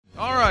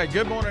right,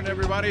 good morning,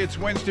 everybody. It's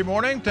Wednesday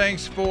morning.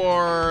 Thanks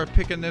for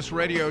picking this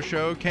radio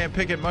show. Can't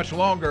pick it much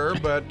longer,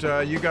 but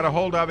you got a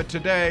hold of it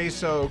today,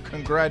 so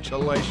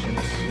congratulations.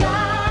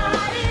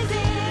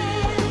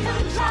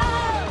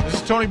 This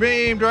is Tony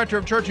Beam, Director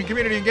of Church and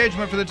Community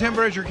Engagement for the Tim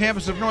Brazier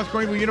campus of North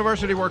Greenville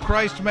University, where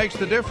Christ makes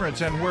the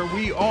difference and where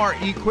we are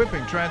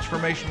equipping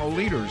transformational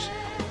leaders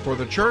for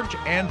the church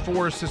and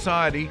for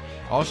society.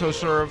 Also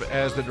serve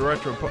as the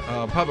Director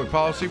of Public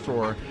Policy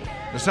for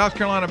the South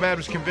Carolina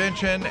Baptist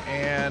Convention,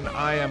 and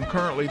I am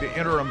currently the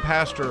interim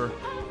pastor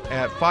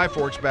at Five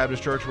Forks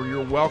Baptist Church, where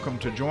you're welcome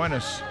to join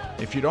us.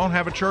 If you don't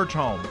have a church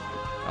home,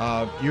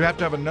 you have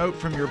to have a note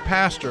from your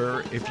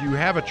pastor if you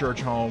have a church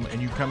home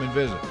and you come and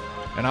visit,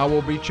 and I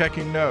will be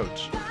checking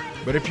notes.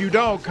 But if you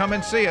don't, come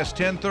and see us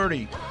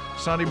 10:30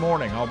 Sunday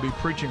morning. I'll be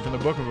preaching from the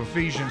book of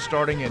Ephesians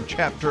starting in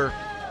chapter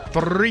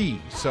 3,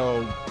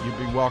 so you'd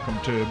be welcome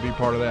to be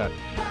part of that.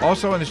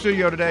 Also in the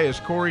studio today is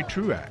Corey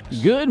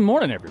Truax. Good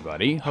morning,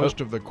 everybody.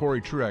 Host of the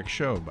Corey Truax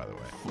Show, by the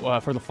way.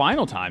 For the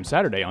final time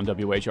Saturday on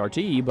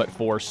WHRT, but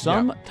for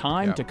some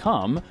time to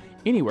come,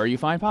 anywhere you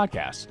find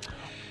podcasts.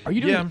 Are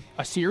you doing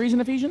a series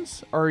in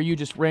Ephesians, or are you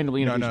just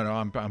randomly in Ephesians?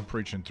 No, I'm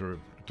preaching through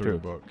the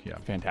book. Yeah,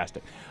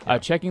 fantastic.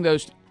 Checking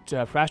those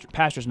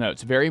pastor's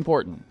notes, very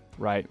important.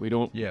 Right, we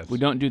don't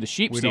do the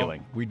sheep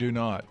stealing. We do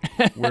not.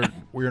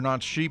 We're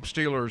not sheep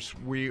stealers.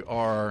 We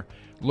are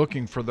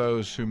looking for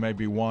those who may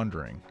be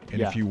wandering.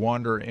 And if you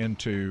wander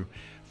into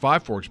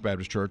Five Forks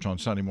Baptist Church on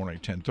Sunday morning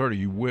at 10:30,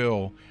 you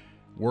will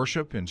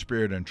worship in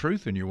spirit and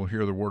truth, and you will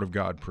hear the Word of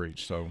God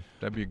preached. So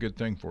that'd be a good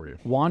thing for you.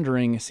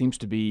 Wandering seems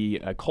to be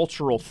a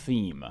cultural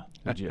theme.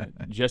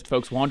 Just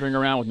folks wandering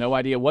around with no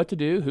idea what to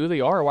do, who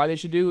they are, or why they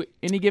should do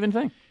any given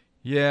thing.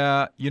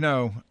 Yeah,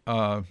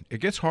 it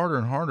gets harder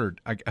and harder.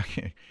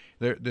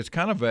 There's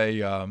kind of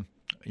a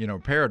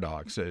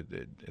paradox.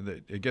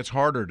 It gets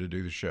harder to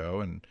do the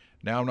show, and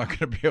now I'm not going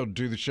to be able to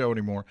do the show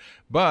anymore.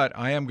 But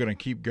I am going to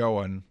keep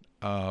going,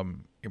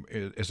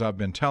 as I've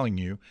been telling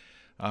you.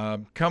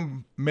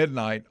 Come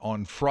midnight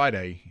on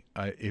Friday,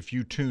 if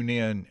you tune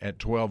in at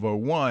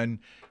 12:01,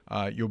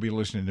 you'll be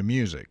listening to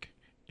music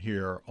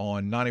here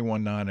on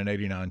 91.9 and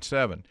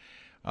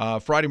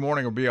 89.7. Friday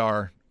morning will be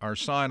our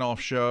sign-off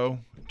show.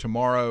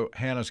 Tomorrow,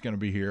 Hannah's going to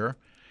be here.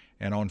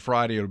 And on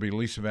Friday, it'll be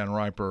Lisa Van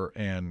Riper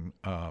and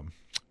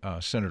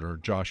Senator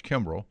Josh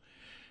Kimbrell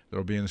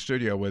that'll be in the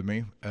studio with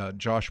me.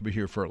 Josh will be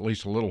here for at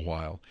least a little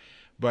while.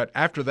 But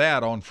after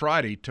that, on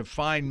Friday, to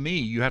find me,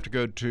 you have to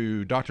go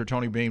to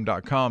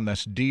drtonybeam.com.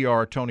 That's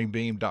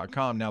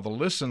drtonybeam.com. Now, the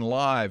Listen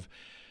Live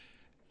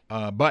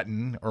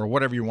button, or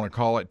whatever you want to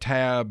call it,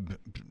 tab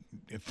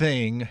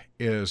thing,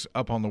 is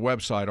up on the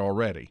website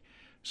already.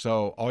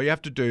 So all you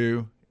have to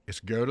do is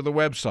go to the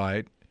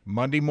website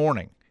Monday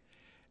morning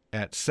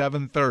at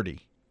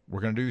 7:30.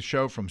 We're going to do the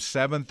show from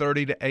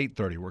 7:30 to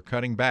 8:30. We're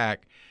cutting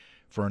back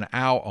for an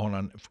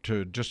hour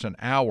to just an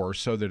hour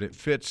so that it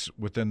fits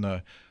within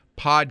the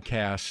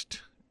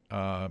podcast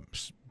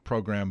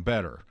program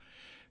better.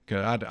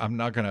 I'm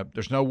not going to.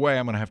 There's no way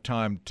I'm going to have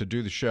time to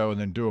do the show and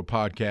then do a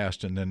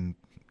podcast and then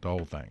the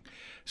whole thing.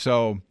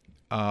 So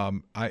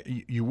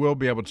you will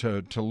be able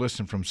to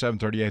listen from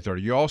 7:30 to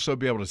 8:30. You'll also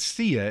be able to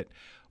see it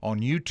on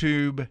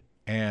YouTube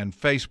and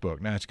Facebook.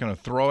 Now, it's going to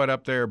throw it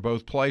up there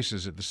both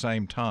places at the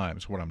same time,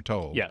 is what I'm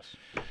told. Yes.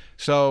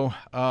 So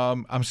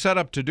I'm set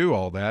up to do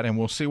all that, and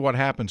we'll see what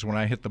happens when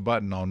I hit the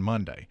button on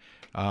Monday.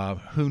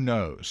 Who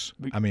knows?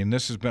 I mean,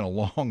 this has been a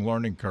long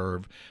learning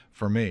curve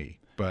for me,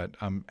 but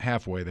I'm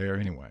halfway there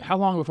anyway. How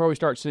long before we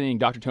start seeing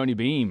Dr. Tony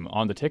Beam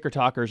on the Ticker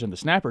Talkers and the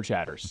Snapper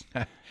Chatters?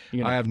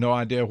 I have no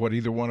idea what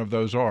either one of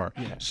those are.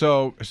 Yeah.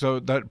 So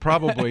that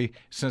probably,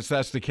 since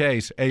that's the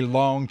case, a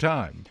long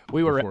time.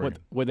 We were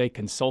with a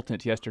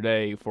consultant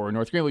yesterday for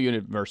North Greenville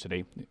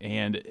University,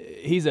 and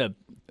he's a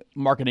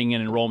marketing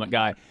and enrollment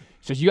guy.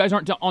 Says, you guys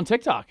aren't on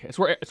TikTok. It's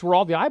where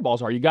all the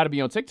eyeballs are. You got to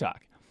be on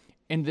TikTok.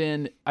 And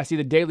then I see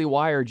the Daily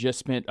Wire just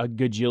spent $1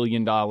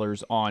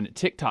 gajillion on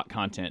TikTok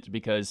content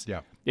because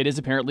it is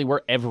apparently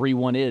where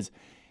everyone is.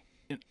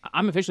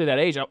 I'm officially that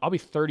age. I'll be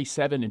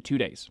 37 in 2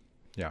 days.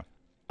 Yeah.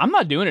 I'm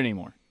not doing it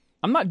anymore.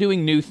 I'm not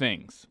doing new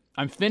things.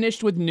 I'm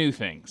finished with new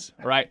things,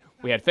 right?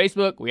 We had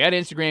Facebook, we had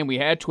Instagram, we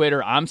had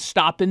Twitter. I'm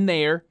stopping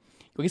there.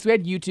 I guess we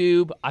had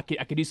YouTube. I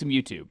could do some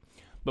YouTube.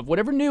 But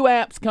whatever new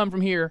apps come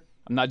from here,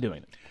 I'm not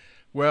doing it.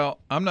 Well,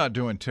 I'm not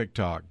doing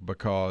TikTok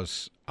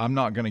because I'm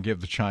not going to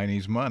give the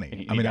Chinese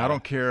money. I mean, I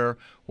don't care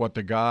what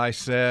the guy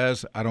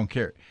says. I don't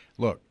care.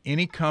 Look,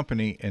 any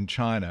company in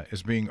China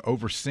is being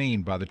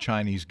overseen by the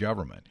Chinese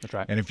government. That's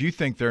right. And if you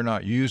think they're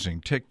not using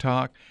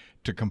TikTok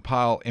to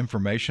compile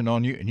information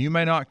on you, and you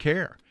may not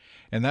care,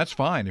 and that's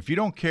fine. If you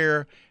don't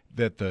care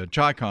that the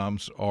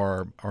Chi-Coms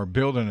are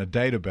building a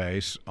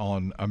database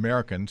on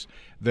Americans,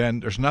 then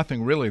there's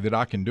nothing really that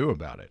I can do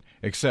about it,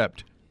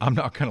 except I'm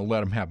not going to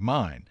let them have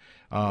mine.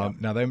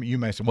 Now, you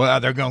may say, well,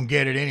 they're going to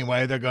get it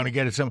anyway. They're going to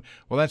get it.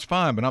 Well, that's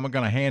fine, but I'm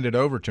going to hand it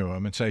over to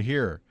them and say,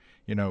 here,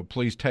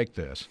 please take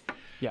this.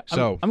 Yeah,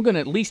 so I'm going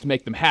to at least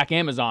make them hack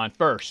Amazon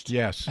first.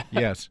 Yes.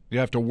 You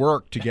have to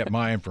work to get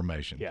my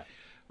information. Yeah.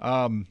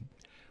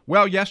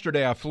 Well,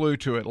 yesterday I flew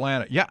to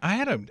Atlanta. Yeah, I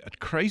had a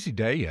crazy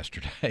day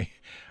yesterday.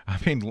 I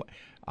mean,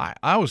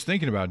 I was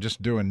thinking about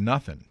just doing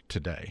nothing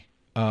today,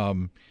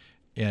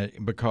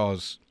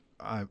 because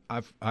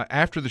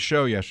after the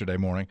show yesterday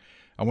morning,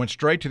 I went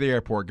straight to the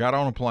airport, got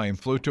on a plane,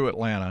 flew to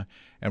Atlanta,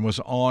 and was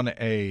on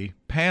a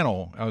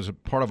panel. I was a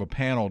part of a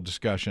panel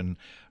discussion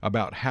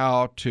about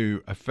how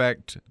to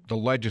affect the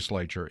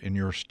legislature in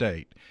your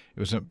state. It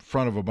was in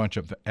front of a bunch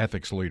of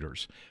ethics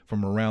leaders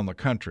from around the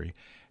country.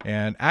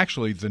 And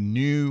actually, the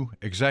new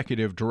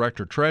executive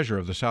director treasurer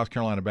of the South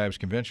Carolina Baptist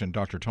Convention,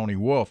 Dr. Tony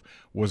Wolf,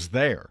 was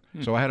there.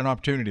 So I had an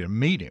opportunity to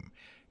meet him.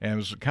 And it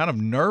was kind of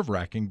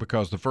nerve-wracking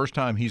because the first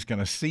time he's going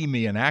to see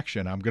me in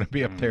action, I'm going to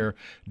be up there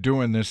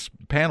doing this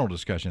panel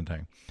discussion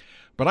thing.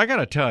 But I got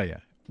to tell you,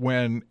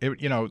 when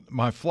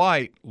my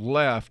flight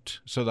left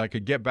so that I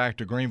could get back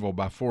to Greenville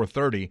by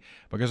 4:30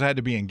 because I had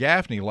to be in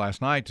Gaffney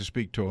last night to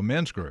speak to a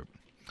men's group.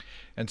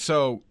 And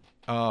so,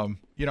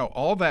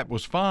 all that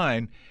was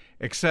fine,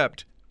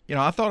 except,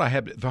 I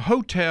thought the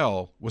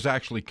hotel was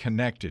actually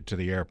connected to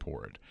the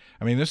airport.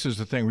 I mean, this is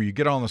the thing where you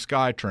get on the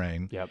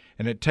SkyTrain,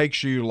 and it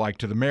takes you like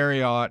to the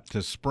Marriott,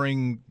 to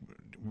Spring,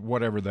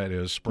 whatever that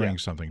is,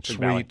 something,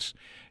 Suites.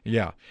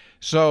 Yeah.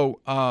 So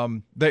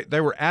they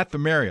were at the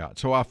Marriott.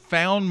 So I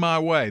found my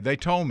way. They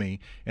told me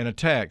in a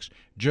text,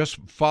 just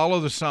follow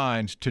the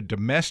signs to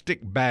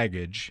domestic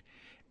baggage,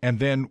 and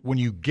then when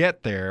you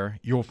get there,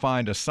 you'll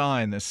find a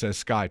sign that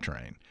says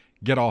SkyTrain.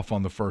 Get off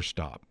on the first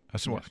stop. I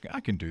said, well,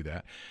 I can do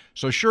that.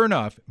 So sure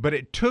enough, but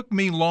it took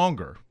me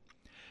longer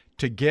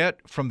to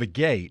get from the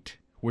gate,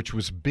 which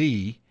was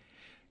B,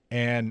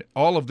 and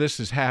all of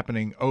this is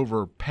happening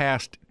over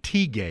past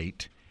T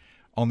gate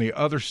on the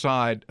other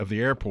side of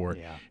the airport.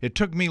 Yeah. It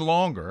took me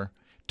longer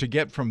to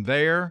get from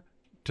there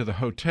to the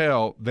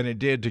hotel than it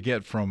did to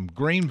get from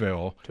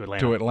Greenville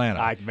to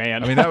Atlanta.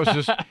 Man. I mean,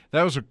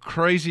 that was the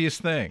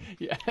craziest thing.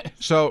 Yes.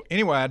 So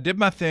anyway, I did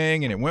my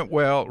thing and it went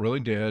well. It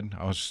really did.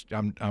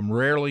 I'm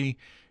rarely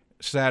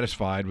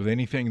satisfied with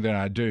anything that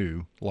I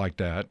do like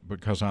that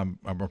because I'm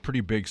a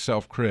pretty big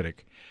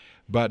self-critic.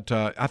 But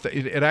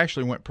it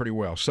actually went pretty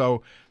well.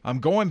 So I'm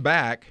going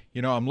back.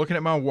 I'm looking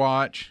at my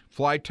watch.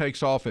 Flight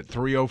takes off at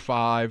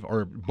 3:05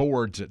 or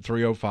boards at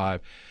 3:05.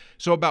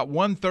 So about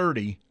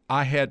 1:30,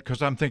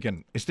 because I'm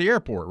thinking it's the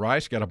airport, right?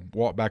 It's got to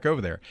walk back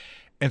over there.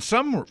 And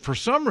for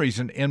some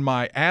reason in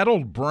my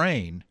addled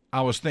brain,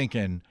 I was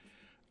thinking,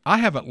 I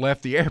haven't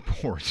left the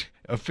airport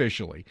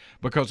officially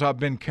because I've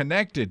been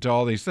connected to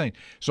all these things.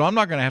 So I'm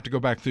not going to have to go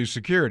back through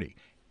security.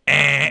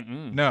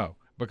 No,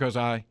 because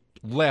I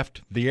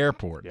left the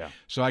airport. Yeah.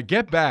 So I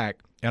get back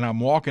and I'm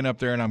walking up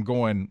there and I'm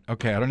going,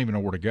 okay, I don't even know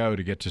where to go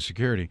to get to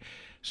security.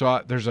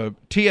 So there's a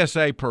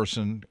TSA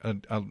person,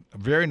 a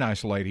very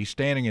nice lady,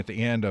 standing at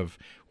the end of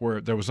where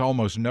there was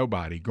almost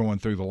nobody going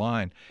through the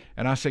line.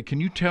 And I said,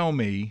 can you tell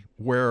me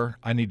where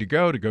I need to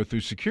go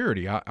through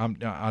security?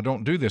 I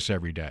don't do this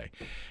every day.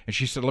 And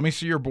she said, let me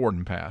see your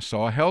boarding pass.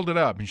 So I held it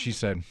up and she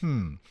said,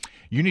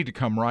 you need to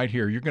come right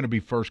here. You're going to be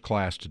first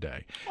class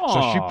today. Aww.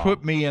 So she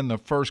put me in the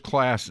first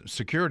class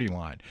security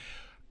line.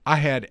 I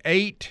had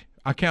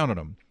I counted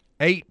them,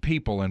 8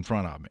 people in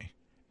front of me.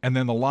 And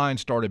then the line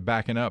started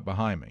backing up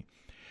behind me.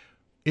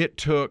 It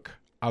took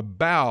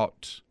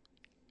about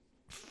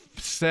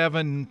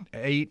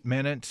 7-8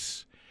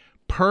 minutes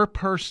per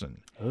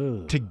person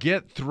to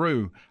get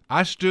through.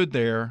 I stood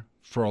there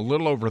for a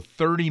little over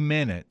 30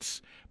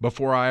 minutes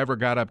before I ever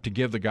got up to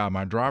give the guy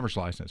my driver's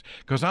license.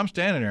 Because I'm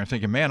standing there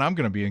thinking, man, I'm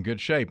going to be in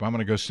good shape. I'm going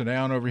to go sit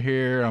down over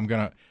here.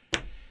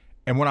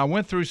 And when I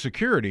went through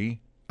security,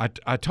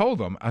 I told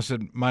them, I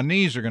said, my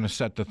knees are going to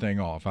set the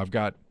thing off. I've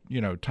got,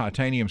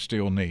 titanium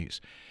steel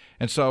knees.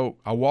 And so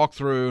I walked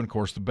through, and of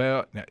course the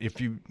belt.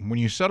 When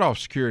you set off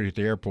security at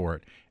the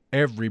airport,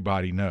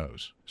 everybody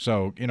knows.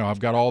 So I've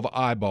got all the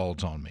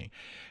eyeballs on me.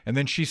 And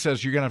then she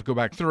says, you're gonna have to go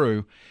back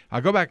through.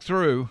 I go back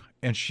through,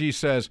 and she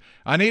says,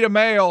 I need a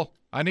male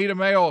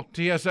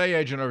TSA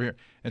agent over here.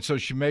 And so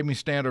she made me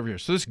stand over here.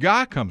 So this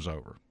guy comes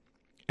over,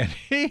 and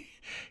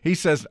he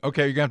says,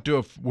 okay, you're going to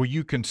have to will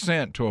you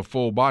consent to a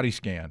full body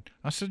scan?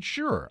 I said,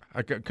 sure,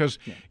 because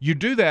you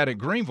do that at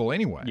Greenville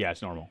anyway. Yeah,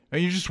 it's normal.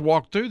 And you just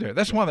walk through there.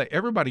 That's why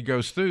everybody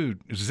goes through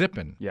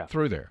zipping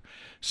through there.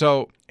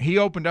 So he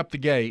opened up the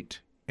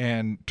gate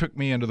and took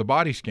me into the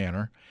body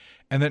scanner,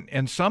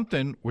 and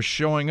something was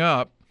showing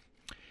up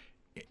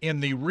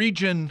in the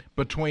region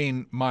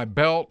between my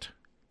belt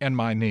and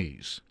my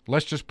knees.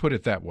 Let's just put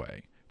it that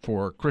way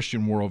for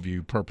Christian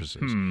worldview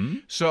purposes.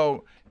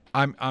 So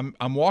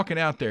I'm walking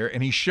out there,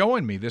 and he's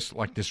showing me this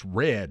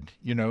red,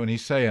 and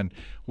he's saying,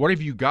 "What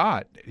have you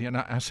got?" And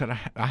I said,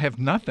 "I have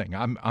nothing.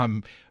 I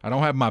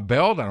don't have my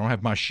belt. I don't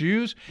have my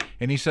shoes."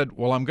 And he said,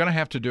 "Well, I'm going to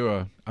have to do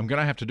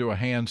a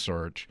hand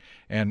search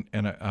and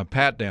a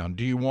pat down.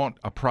 Do you want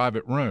a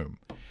private room?"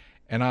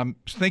 And I'm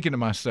thinking to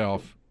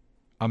myself,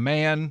 a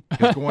man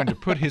is going to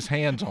put his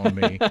hands on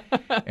me,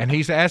 and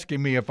he's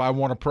asking me if I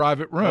want a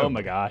private room. Oh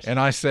my gosh! And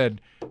I said,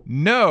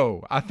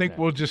 no, I think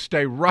we'll just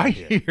stay right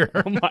here.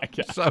 Oh my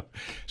God.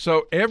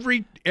 So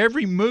every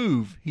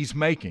move he's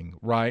making,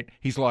 right?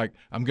 He's like,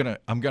 I'm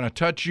gonna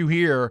touch you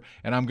here,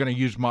 and I'm gonna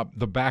use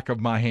the back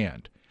of my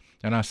hand.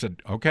 And I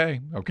said,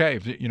 okay.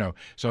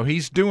 So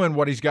he's doing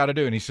what he's got to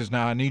do, and he says,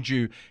 now I need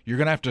you. You're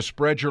gonna have to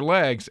spread your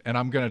legs, and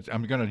I'm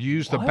gonna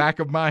use the back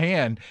of my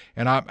hand,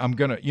 and I'm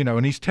gonna,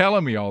 and he's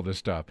telling me all this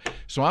stuff.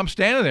 So I'm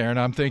standing there, and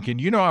I'm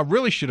thinking, I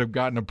really should have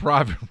gotten a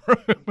private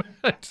room,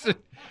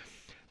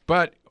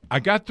 but I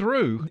got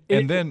through,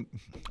 and then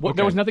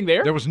there was nothing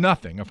there? There was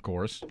nothing, of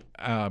course.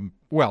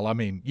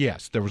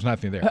 Yes, there was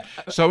nothing there.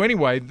 So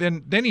anyway,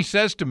 then he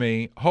says to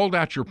me, hold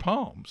out your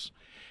palms.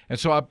 And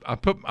so I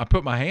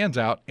put my hands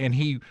out, and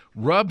he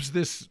rubs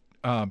this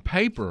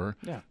paper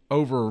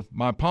over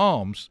my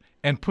palms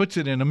and puts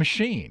it in a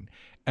machine.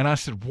 And I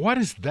said, what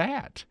is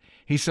that?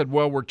 He said,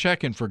 well, we're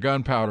checking for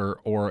gunpowder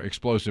or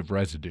explosive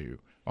residue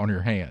on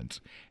your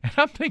hands. And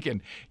I'm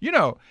thinking,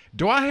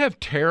 do I have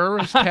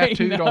terrorist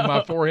tattooed on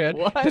my forehead?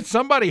 What? Did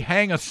somebody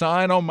hang a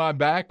sign on my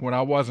back when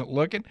I wasn't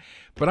looking?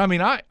 But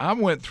I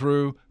went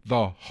through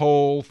the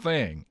whole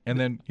thing. And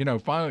then,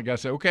 finally the guy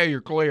said, okay, you're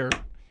clear.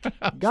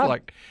 I was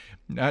like,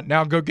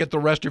 now go get the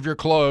rest of your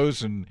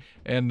clothes and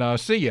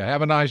see ya.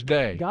 Have a nice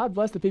day. God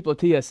bless the people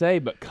at TSA,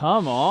 but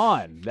come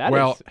on.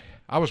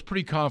 I was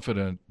pretty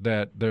confident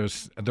that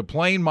the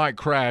plane might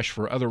crash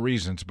for other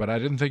reasons, but I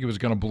didn't think it was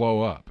going to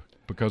blow up.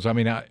 Because, I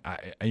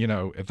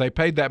if they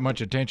paid that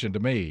much attention to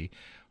me,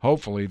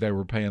 hopefully they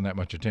were paying that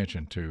much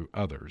attention to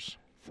others.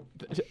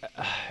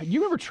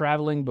 You remember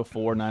traveling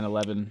before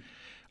 9/11?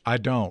 I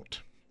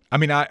don't. I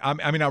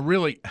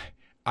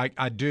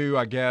do,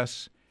 I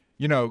guess.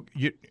 You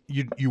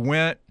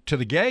went to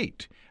the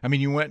gate.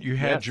 You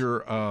had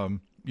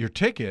your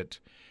ticket,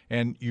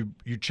 and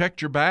you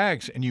checked your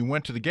bags, and you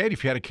went to the gate.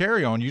 If you had a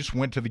carry-on, you just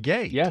went to the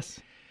gate. Yes.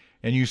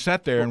 And you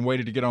sat there and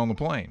waited to get on the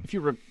plane. If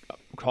you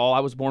recall, I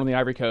was born on the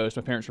Ivory Coast.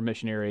 My parents were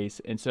missionaries,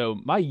 and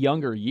so my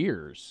younger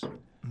years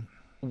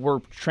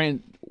were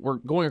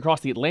going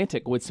across the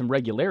Atlantic with some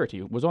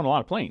regularity. Was on a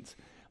lot of planes,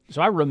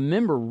 so I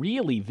remember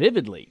really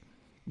vividly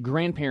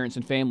grandparents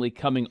and family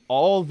coming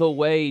all the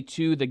way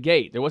to the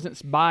gate. There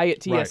wasn't by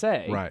at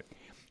TSA, right?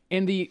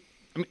 And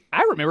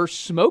I remember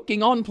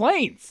smoking on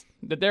planes.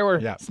 That there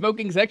were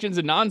smoking sections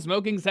and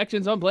non-smoking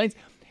sections on planes.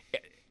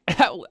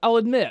 I'll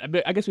admit,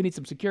 I guess we need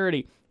some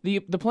security. The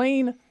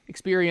plane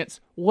experience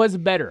was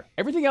better.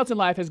 Everything else in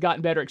life has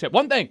gotten better except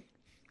one thing: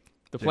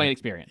 the plane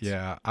experience.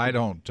 Yeah, I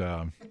don't.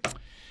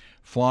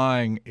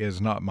 Flying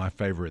is not my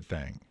favorite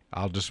thing.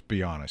 I'll just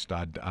be honest.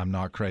 I'm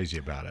not crazy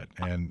about it,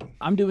 and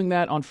I'm doing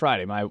that on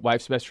Friday. My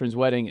wife's best friend's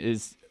wedding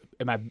is.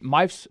 My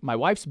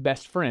wife's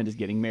best friend is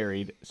getting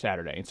married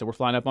Saturday, and so we're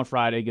flying up on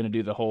Friday. Going to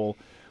do the whole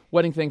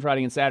wedding thing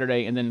Friday and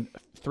Saturday, and then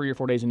 3 or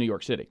 4 days in New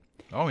York City.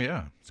 Oh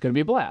yeah, it's going to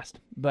be a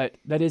blast. But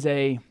that is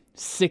a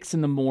 6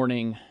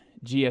 a.m.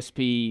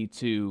 GSP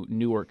to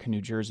Newark,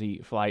 New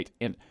Jersey flight,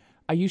 and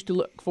I used to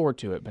look forward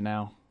to it, but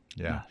now,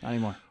 not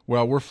anymore.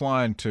 Well, we're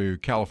flying to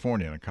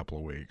California in a couple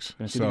of weeks.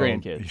 Going to see the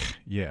grandkids.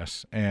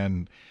 Yes,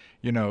 and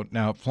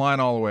now flying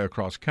all the way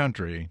across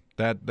country,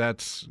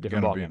 that's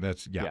going to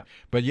be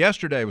But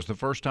yesterday was the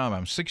first time.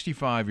 I'm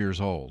 65 years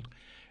old,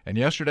 and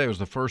yesterday was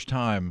the first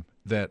time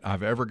that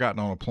I've ever gotten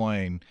on a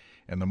plane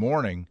in the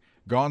morning,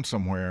 gone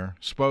somewhere,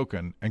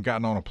 spoken, and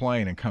gotten on a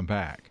plane and come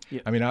back.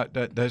 Yeah.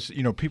 That's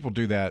people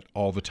do that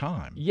all the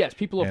time. Yes,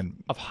 people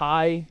of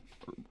high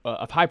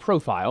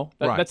profile.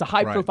 That's a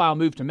high profile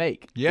move to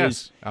make.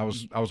 Yes, I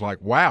was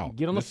like, wow.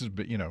 Get on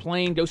the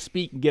plane, go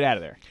speak, and get out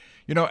of there.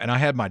 And I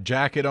had my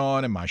jacket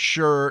on and my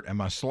shirt and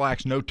my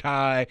slacks, no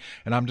tie,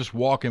 and I'm just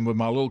walking with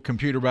my little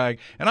computer bag.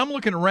 And I'm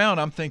looking around.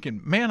 I'm thinking,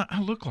 man,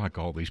 I look like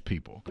all these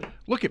people.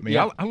 Look at me.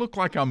 Yeah. I look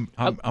like I'm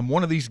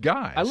one of these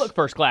guys. I look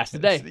first class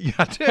today. Yeah,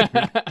 I did.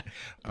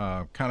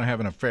 Kind of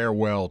having a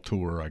farewell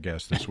tour, I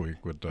guess, this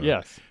week with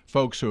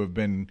folks who have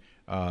been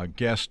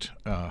guest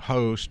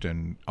host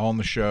and on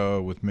the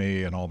show with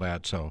me and all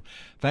that. So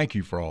thank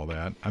you for all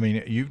that.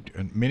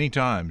 Many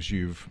times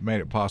you've made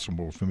it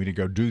possible for me to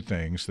go do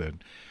things that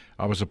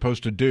I was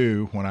supposed to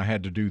do when I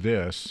had to do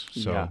this.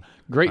 So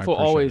grateful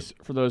always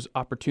for those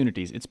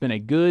opportunities. It's been a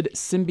good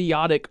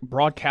symbiotic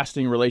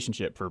broadcasting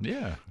relationship for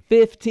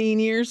 15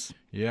 years.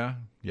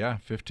 Yeah,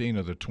 15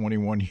 of the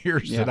 21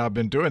 years that I've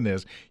been doing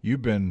this.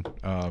 You've been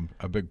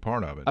a big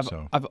part of it.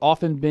 I've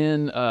often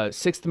been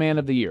sixth man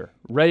of the year,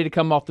 ready to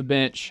come off the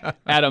bench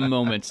at a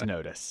moment's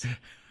notice.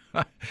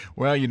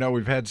 Well,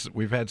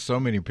 we've had so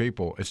many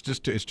people. It's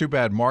too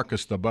bad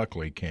Marcus the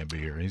Buckley can't be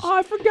here.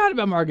 I forgot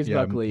about Marcus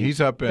Buckley.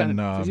 He's up in.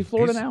 Is he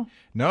Florida now?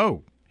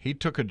 No, he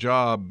took a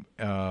job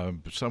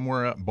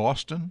somewhere in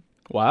Boston.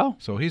 Wow.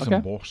 So he's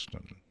in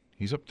Boston.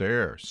 He's up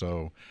there.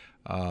 So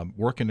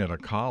working at a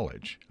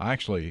college. I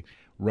actually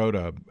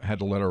had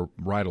to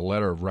write a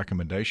letter of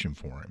recommendation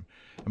for him.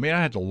 I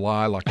had to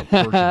lie like a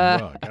Persian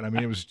rug, and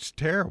it was just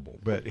terrible.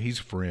 But he's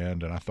a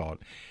friend, and I thought,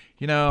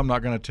 I'm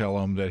not going to tell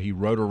him that he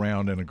rode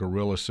around in a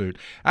gorilla suit.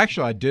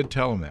 Actually, I did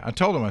tell him that. I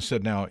told him, I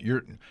said, now,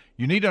 you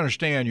need to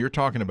understand you're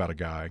talking about a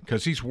guy,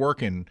 because he's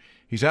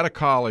at a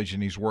college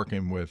and he's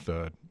working with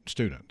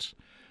students.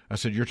 I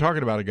said, you're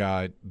talking about a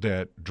guy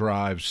that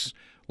drives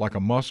like a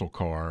muscle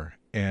car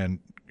and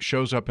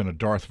shows up in a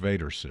Darth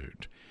Vader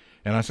suit.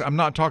 And I said, I'm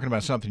not talking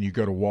about something you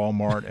go to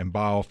Walmart and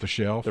buy off the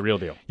shelf. The real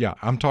deal. Yeah,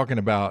 I'm talking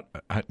about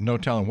no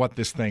telling what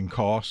this thing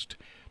cost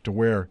to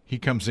where he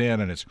comes in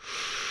and it's,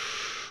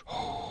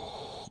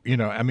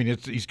 I mean,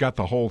 he's got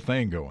the whole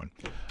thing going.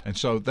 And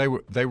so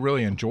they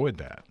really enjoyed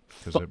that.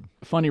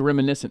 Funny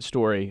reminiscent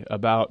story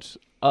about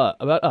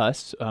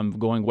us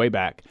going way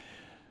back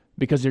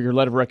because of your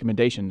letter of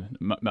recommendation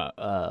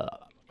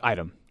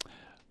item.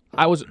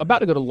 I was about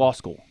to go to law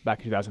school back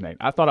in 2008.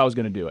 I thought I was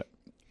going to do it.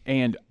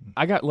 And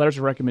I got letters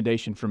of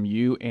recommendation from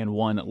you and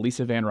one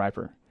Lisa Van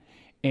Riper.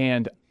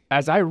 And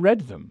as I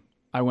read them,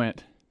 I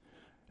went,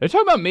 they're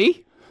talking about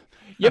me?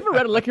 You ever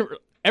read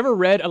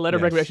a letter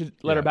of recommendation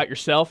about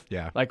yourself?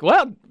 Yeah. Like,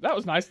 well, that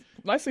was nice,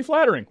 nicely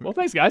flattering. Well,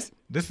 thanks, guys.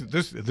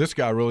 This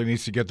guy really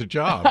needs to get the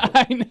job.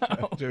 I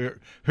know.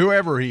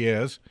 Whoever he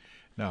is.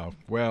 No.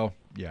 Well,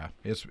 yeah.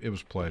 It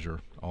was a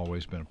pleasure.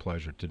 Always been a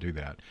pleasure to do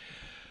that.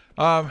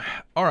 All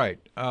right.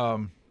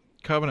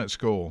 Covenant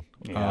School.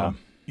 Yeah.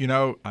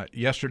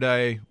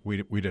 Yesterday we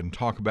didn't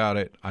talk about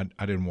it. I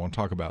didn't want to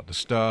talk about the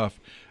stuff.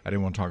 I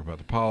didn't want to talk about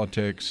the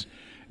politics.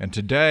 And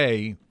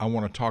today I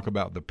want to talk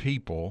about the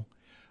people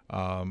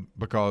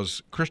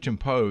because Christian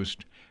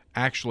Post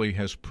actually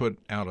has put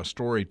out a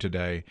story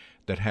today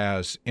that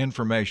has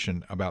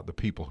information about the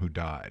people who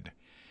died.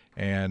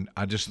 And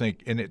I just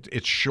think, and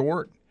it's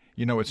short.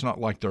 It's not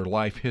like their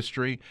life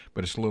history,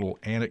 but it's a little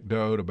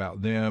anecdote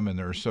about them and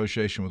their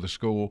association with the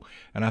school.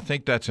 And I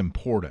think that's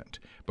important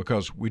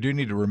because we do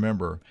need to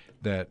remember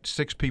that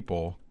 6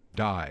 people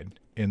died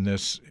in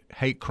this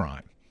hate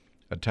crime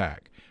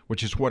attack,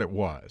 which is what it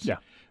was. Yeah.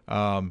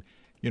 But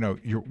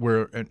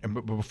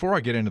before I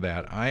get into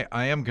that,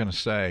 I am going to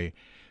say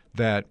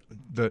that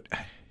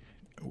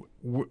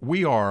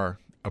we are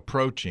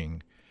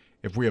approaching,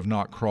 if we have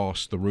not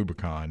crossed the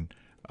Rubicon,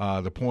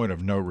 the point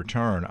of no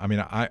return. I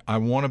mean, I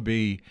want to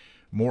be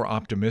more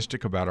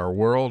optimistic about our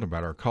world,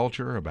 about our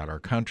culture, about our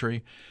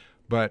country.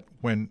 But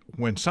when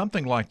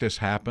something like this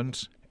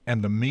happens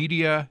and the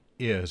media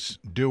is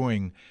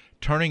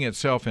turning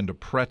itself into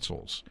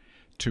pretzels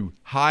to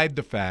hide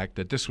the fact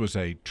that this was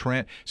a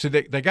trend. See,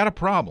 they got a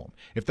problem.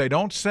 If they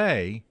don't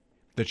say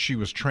that she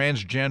was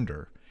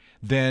transgender,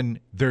 then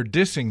they're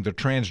dissing the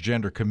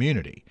transgender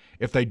community.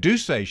 If they do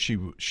say she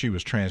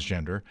was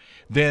transgender,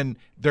 then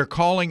they're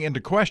calling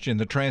into question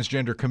the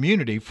transgender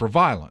community for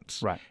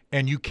violence. Right.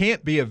 And you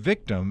can't be a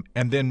victim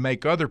and then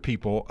make other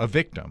people a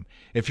victim.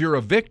 If you're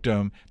a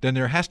victim, then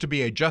there has to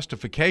be a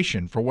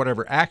justification for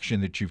whatever action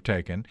that you've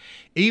taken,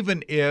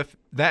 even if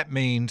that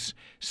means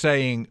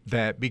saying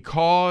that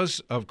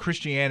because of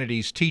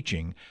Christianity's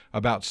teaching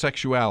about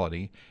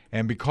sexuality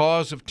and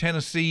because of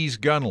Tennessee's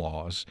gun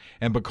laws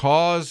and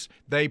because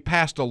they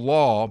passed a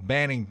law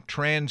banning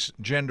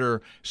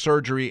transgender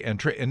surgery and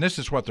this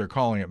is what they're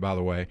calling it, by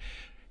the way,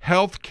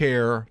 health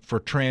care for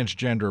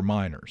transgender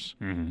minors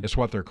is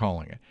what they're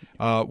calling it.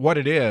 What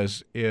it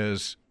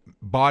is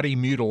body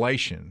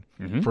mutilation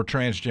for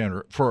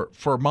transgender,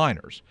 for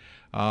minors.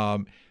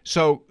 But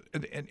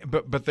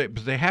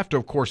they have to,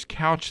 of course,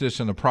 couch this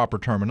in the proper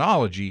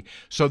terminology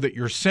so that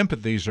your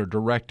sympathies are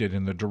directed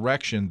in the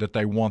direction that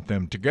they want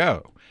them to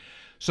go.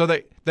 So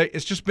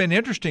it's just been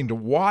interesting to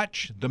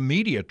watch the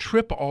media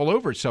trip all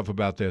over itself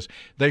about this.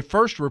 They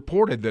first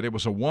reported that it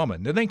was a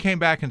woman. Then they came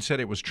back and said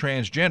it was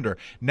transgender.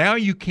 Now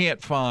you can't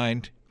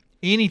find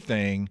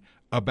anything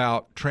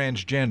about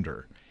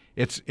transgender.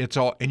 It's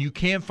all, and you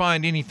can't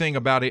find anything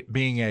about it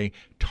being a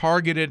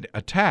targeted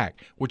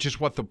attack, which is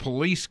what the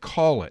police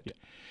call it.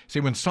 See,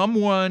 when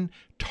someone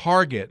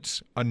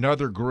targets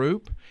another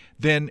group,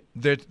 then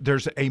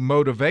there's a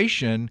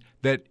motivation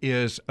that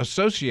is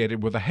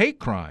associated with a hate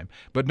crime.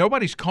 But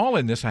nobody's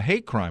calling this a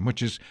hate crime,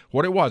 which is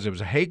what it was. It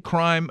was a hate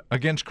crime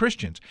against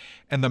Christians.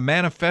 And the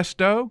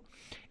manifesto,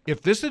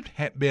 if this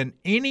had been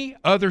any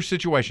other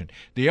situation,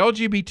 the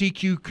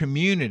LGBTQ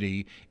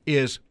community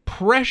is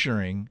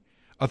pressuring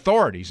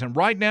authorities, and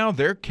right now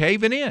they're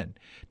caving in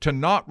to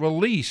not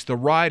release the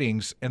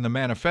writings in the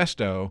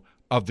manifesto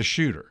of the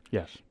shooter.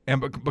 Yes.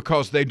 And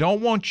because they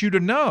don't want you to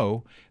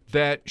know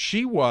that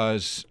she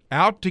was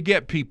out to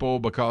get people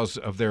because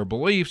of their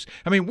beliefs.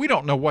 I mean, we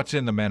don't know what's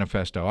in the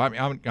manifesto.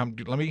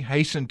 Let me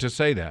hasten to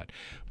say that.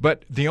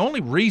 But the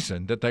only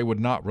reason that they would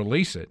not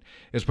release it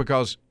is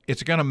because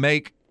it's going to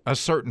make a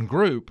certain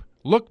group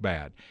look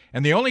bad.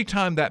 And the only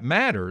time that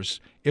matters,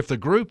 if the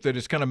group that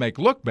it's going to make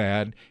look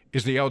bad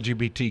is the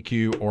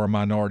LGBTQ or a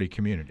minority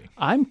community.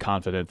 I'm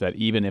confident that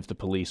even if the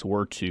police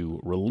were to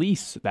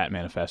release that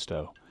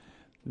manifesto,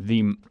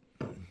 the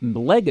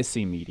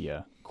legacy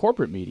media,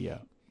 corporate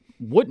media,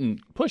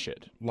 wouldn't push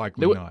it.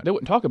 Likely not. They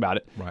wouldn't talk about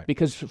it. Right.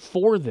 Because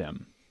for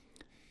them,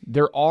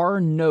 there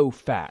are no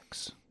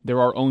facts. There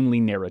are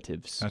only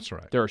narratives. That's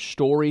right. There are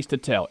stories to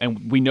tell.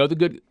 And we know the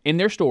good in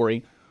their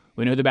story.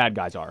 We know who the bad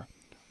guys are.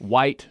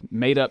 White,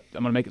 made up,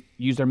 I'm going to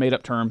use their made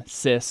up term,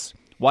 cis.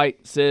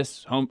 White,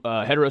 cis,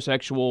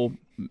 heterosexual,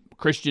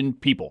 Christian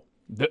people.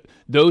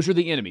 Those are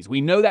the enemies.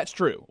 We know that's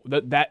true.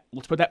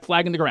 Let's put that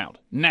flag in the ground.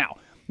 Now,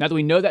 Now that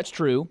we know that's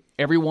true,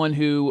 everyone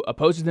who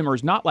opposes them or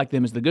is not like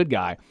them is the good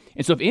guy.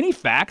 And so if any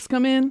facts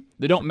come in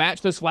that don't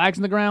match those flags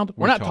in the ground,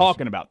 we're not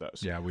talking about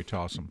those. Yeah, we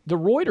toss them. The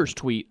Reuters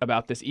tweet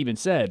about this even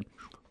said,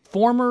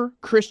 former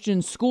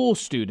Christian school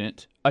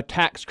student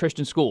attacks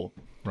Christian school.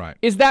 Right.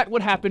 Is that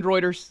what happened,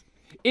 Reuters?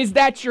 Is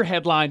that your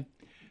headline?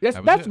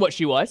 That's what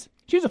she was.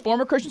 She was a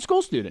former Christian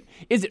school student.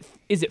 Is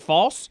it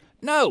false?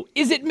 No.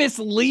 Is it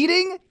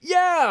misleading?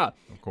 Yeah.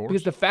 Of course.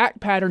 Because the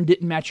fact pattern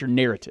didn't match your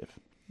narrative.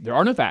 There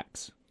are no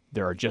facts.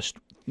 There are just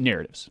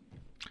narratives.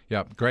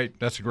 Yeah, great.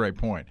 That's a great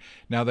point.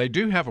 Now, they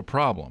do have a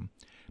problem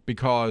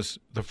because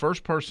the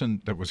first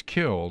person that was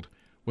killed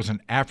was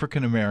an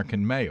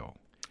African-American male.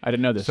 I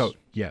didn't know this. So,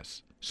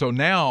 yes. So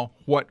now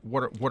what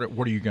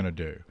are you going to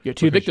do? You have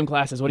two victim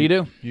classes. What do you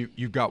do?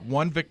 You've got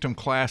one victim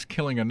class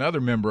killing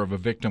another member of a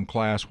victim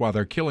class while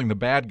they're killing the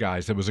bad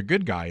guys. There was a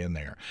good guy in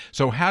there.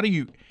 So how do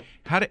you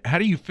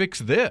fix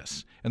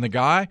this? And the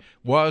guy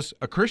was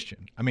a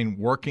Christian. I mean,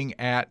 working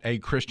at a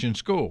Christian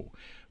school.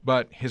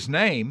 But his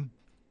name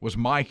was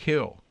Mike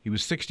Hill. He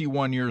was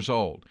 61 years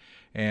old.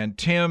 And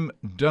Tim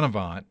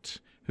Dunavant,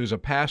 who's a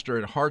pastor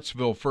at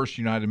Hartsville First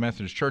United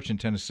Methodist Church in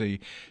Tennessee,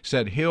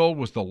 said Hill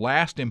was the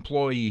last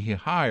employee he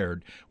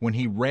hired when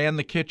he ran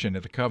the kitchen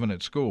at the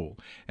Covenant School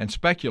and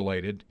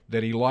speculated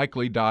that he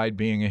likely died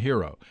being a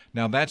hero.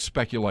 Now, that's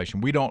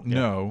speculation. We don't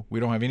know. We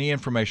don't have any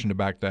information to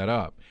back that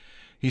up.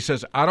 He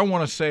says, I don't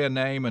want to say a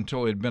name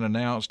until it had been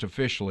announced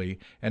officially,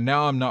 and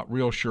now I'm not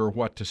real sure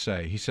what to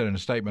say, he said in a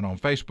statement on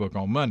Facebook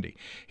on Monday.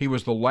 He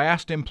was the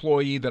last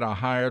employee that I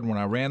hired when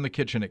I ran the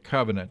kitchen at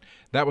Covenant.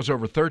 That was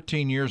over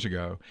 13 years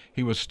ago.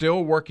 He was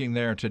still working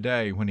there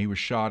today when he was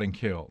shot and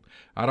killed.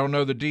 I don't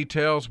know the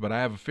details, but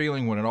I have a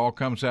feeling when it all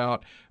comes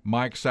out,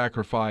 Mike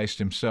sacrificed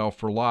himself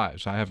for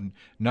lives. I have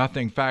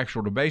nothing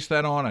factual to base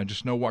that on. I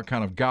just know what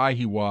kind of guy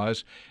he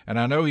was, and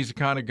I know he's the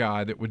kind of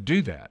guy that would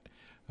do that.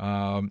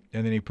 And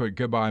then he put,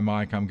 goodbye,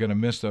 Mike. I'm going to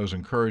miss those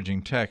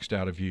encouraging texts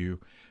out of you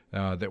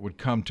that would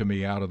come to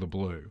me out of the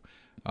blue.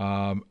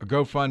 A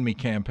GoFundMe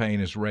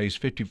campaign has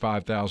raised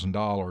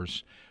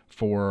 $55,000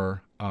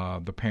 for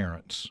the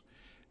parents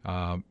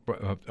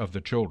of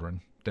the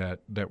children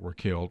that were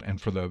killed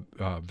and for the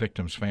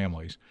victims'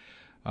 families.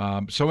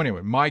 So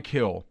anyway, Mike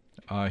Hill,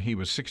 he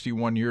was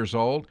 61 years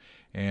old,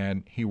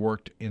 and he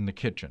worked in the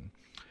kitchen.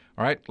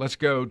 All right, let's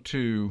go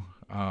to,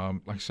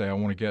 like I say, I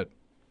want to get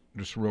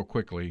just real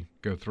quickly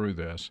go through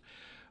this.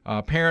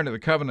 A parent at the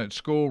Covenant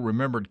School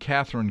remembered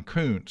Catherine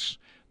Kuntz,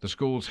 the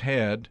school's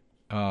head,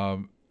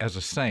 as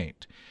a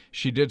saint.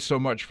 She did so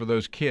much for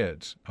those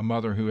kids, a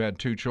mother who had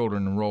 2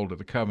 children enrolled at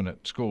the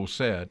Covenant School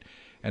said,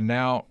 and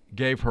now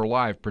gave her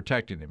life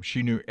protecting them.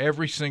 She knew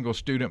every single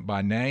student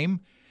by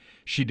name.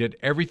 She did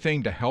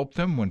everything to help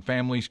them when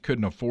families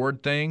couldn't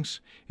afford things.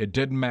 It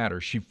didn't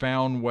matter. She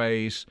found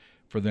ways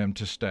for them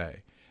to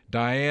stay.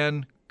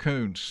 Diane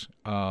Kuntz,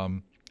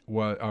 I'm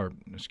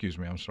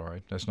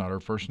sorry, that's not her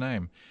first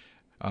name.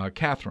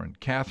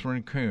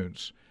 Catherine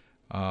Kuntz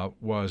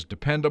was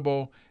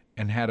dependable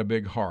and had a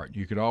big heart.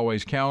 You could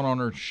always count on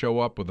her to show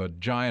up with a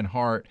giant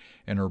heart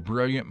and her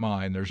brilliant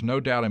mind. There's no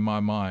doubt in my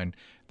mind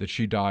that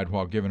she died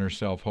while giving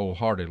herself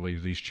wholeheartedly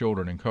to these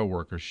children and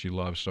coworkers she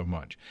loves so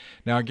much.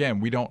 Now, again,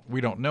 we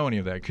don't know any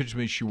of that. It could just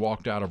be she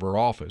walked out of her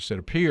office. It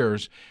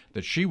appears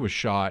that she was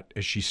shot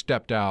as she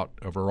stepped out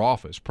of her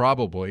office,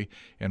 probably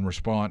in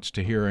response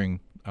to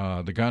hearing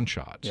the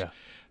gunshots. Yeah.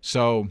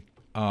 So,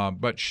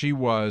 but she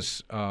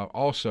was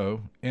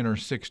also in her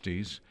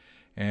 60s,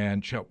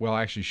 and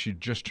she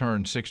just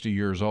turned 60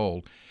 years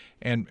old.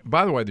 And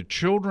by the way, the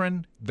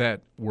children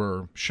that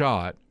were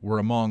shot were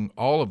among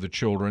all of the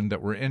children that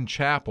were in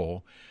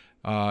chapel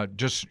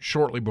just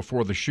shortly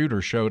before the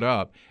shooter showed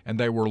up, and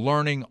they were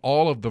learning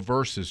all of the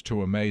verses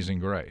to Amazing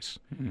Grace.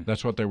 Mm-hmm.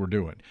 That's what they were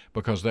doing,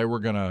 because they were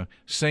going to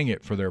sing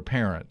it for their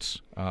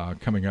parents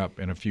coming up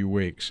in a few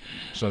weeks.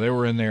 So they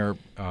were in there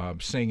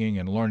singing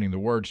and learning the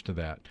words to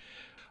that.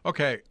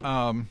 Okay,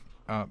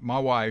 my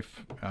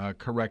wife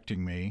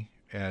correcting me,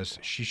 as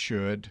she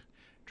should,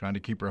 trying to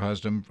keep her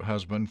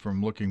husband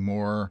from looking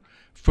more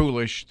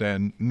foolish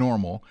than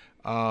normal.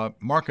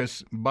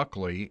 Marcus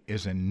Buckley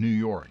is in New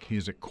York.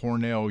 He's at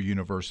Cornell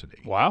University.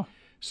 Wow.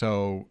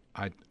 So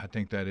I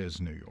think that is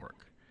New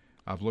York.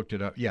 I've looked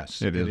it up.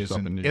 Yes, it is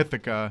in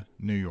Ithaca,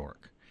 New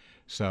York.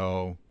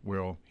 So,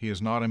 he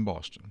is not in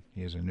Boston.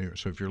 He is in New York.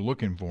 So if you're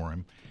looking for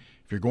him,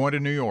 if you're going to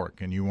New York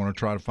and you want to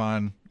try to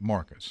find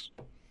Marcus,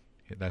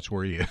 that's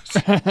where he is.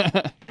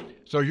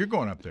 So you're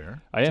going up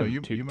there. I am, so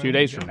you 2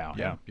 days from now.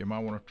 Yeah, you might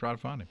want to try to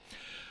find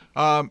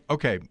him.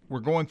 Okay, we're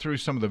going through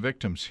some of the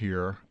victims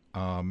here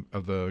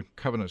of the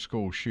Covenant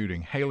School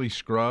shooting. Haley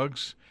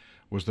Scruggs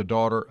was the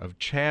daughter of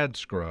Chad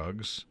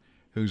Scruggs,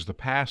 who's the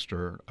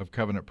pastor of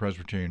Covenant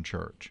Presbyterian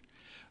Church.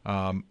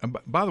 And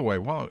by the way,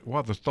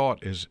 while the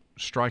thought is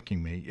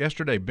striking me,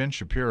 yesterday Ben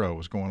Shapiro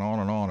was going on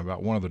and on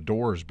about one of the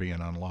doors being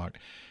unlocked.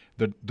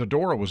 The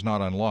door was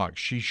not unlocked.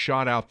 She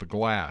shot out the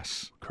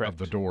glass of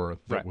the door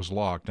that was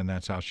locked, and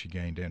that's how she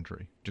gained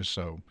entry. Just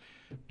so,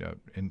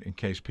 in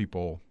case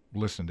people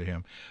listen to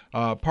him.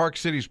 Park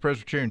Cities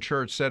Presbyterian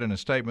Church said in a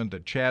statement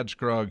that Chad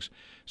Scruggs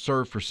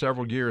served for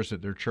several years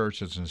at their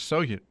church as an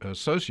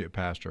associate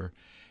pastor,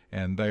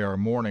 and they are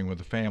mourning with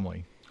the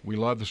family. We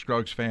love the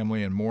Scruggs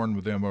family and mourn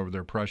with them over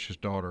their precious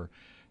daughter,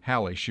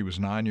 Hallie. She was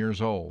 9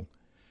 years old.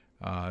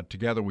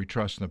 Together we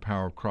trust in the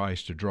power of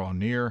Christ to draw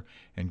near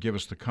and give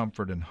us the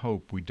comfort and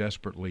hope we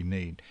desperately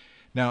need.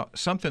 Now,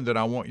 something that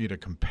I want you to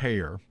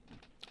compare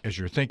as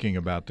you're thinking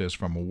about this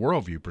from a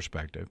worldview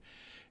perspective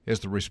is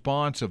the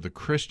response of the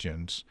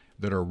Christians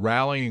that are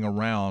rallying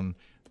around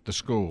the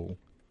school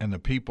and the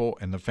people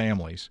and the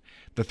families,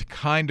 the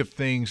kind of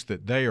things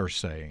that they are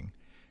saying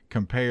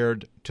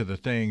compared to the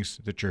things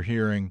that you're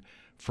hearing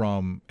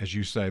from, as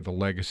you say, the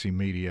legacy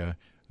media,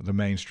 the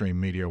mainstream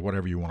media,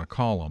 whatever you want to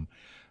call them.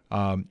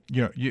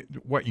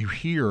 What you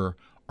hear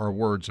are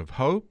words of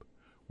hope,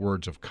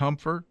 words of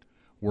comfort,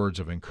 words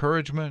of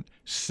encouragement,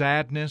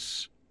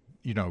 sadness,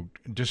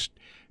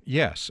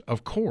 yes,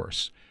 of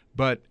course.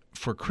 But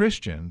for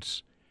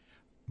Christians,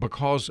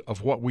 because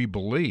of what we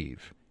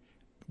believe,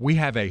 we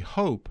have a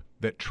hope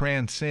that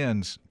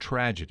transcends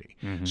tragedy.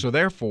 Mm-hmm. So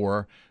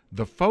therefore,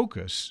 the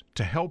focus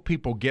to help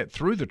people get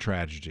through the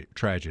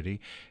tragedy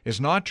is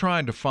not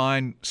trying to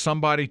find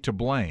somebody to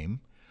blame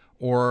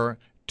or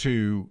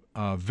to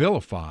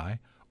vilify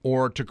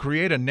or to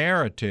create a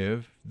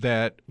narrative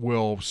that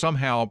will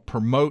somehow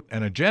promote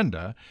an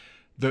agenda.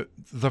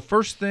 The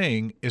first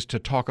thing is to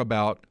talk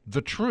about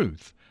the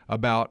truth,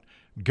 about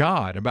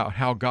God, about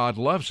how God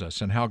loves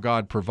us and how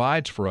God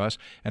provides for us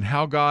and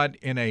how God,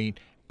 in a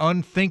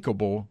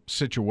unthinkable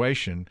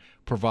situation,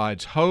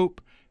 provides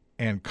hope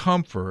and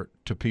comfort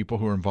to people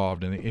who are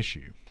involved in the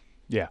issue.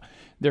 Yeah,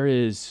 there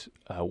is.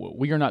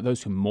 We are not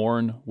those who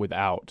mourn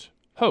without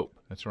hope.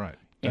 That's right.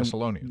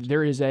 Thessalonians.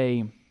 There's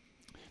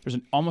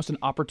almost an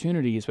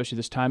opportunity, especially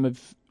this time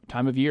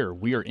of year.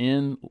 We are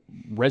in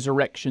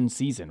resurrection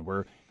season.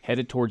 We're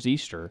headed towards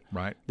Easter.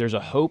 Right. There's a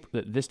hope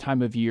that this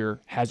time of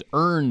year has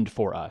earned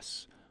for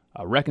us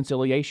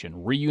reconciliation,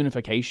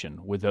 reunification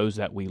with those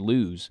that we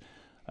lose.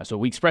 So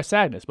we express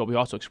sadness, but we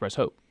also express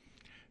hope.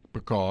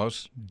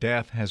 Because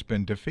death has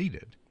been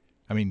defeated.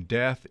 I mean,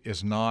 death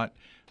is not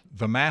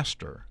the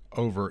master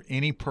over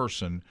any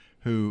person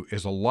who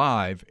is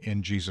alive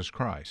in Jesus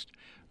Christ.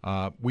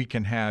 We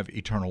can have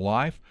eternal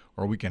life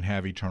or we can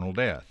have eternal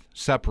death,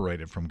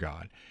 separated from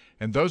God.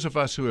 And those of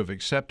us who have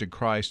accepted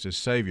Christ as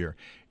Savior,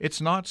 it's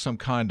not some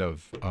kind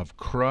of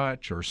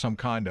crutch or some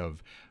kind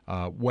of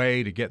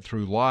way to get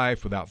through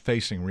life without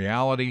facing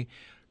reality.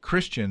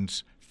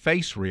 Christians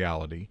face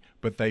reality,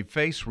 but they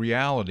face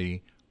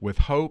reality with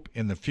hope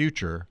in the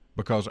future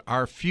because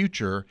our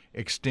future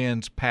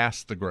extends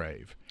past the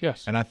grave.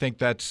 Yes. And I think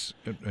that's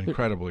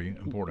incredibly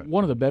important.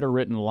 One of the better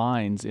written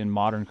lines in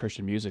modern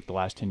Christian music the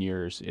last 10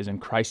 years is in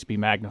Christ Be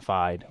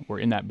Magnified, where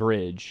in that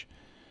bridge,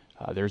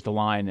 there's the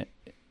line,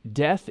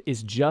 death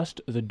is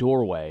just the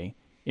doorway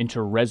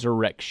into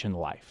resurrection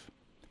life.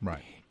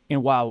 Right.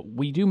 And while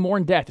we do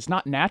mourn death, it's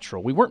not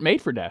natural. We weren't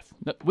made for death.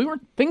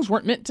 Things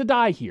weren't meant to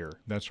die here.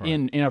 That's right.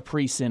 In a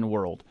pre-sin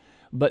world.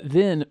 But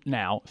then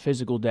now,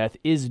 physical death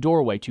is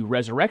doorway to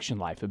resurrection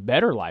life, a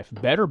better life,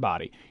 better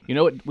body. You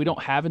know what we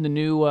don't have in the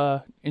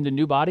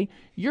new body?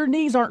 Your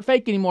knees aren't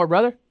fake anymore,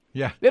 brother.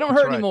 Yeah, they don't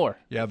hurt anymore.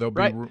 Yeah,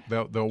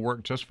 they'll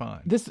work just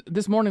fine.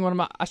 This morning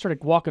when I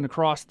started walking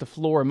across the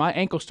floor and my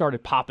ankle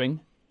started popping.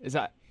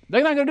 They're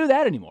not going to do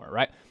that anymore,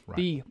 right?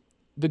 The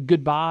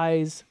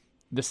goodbyes,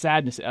 the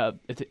sadness.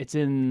 It's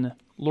in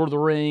Lord of the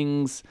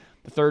Rings,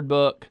 the third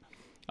book.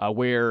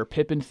 Where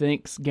Pippin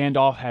thinks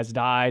Gandalf has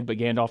died, but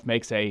Gandalf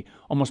makes a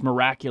almost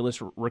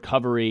miraculous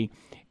recovery,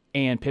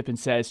 and Pippin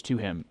says to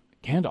him,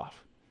 Gandalf,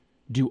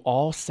 do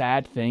all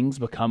sad things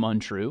become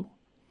untrue?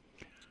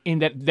 And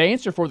that the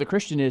answer for the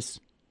Christian is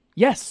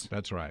yes.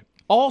 That's right.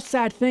 All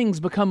sad things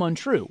become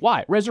untrue.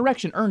 Why?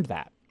 Resurrection earned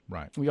that.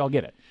 Right. We all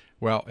get it.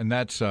 Well, and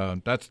that's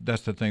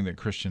the thing that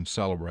Christians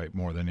celebrate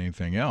more than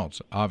anything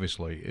else,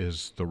 obviously,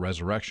 is the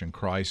resurrection,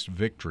 Christ's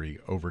victory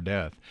over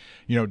death.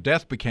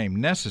 Death became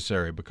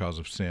necessary because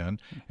of sin,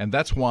 and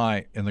that's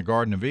why in the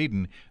Garden of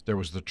Eden there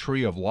was the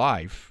tree of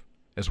life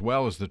as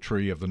well as the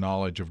tree of the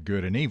knowledge of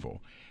good and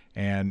evil.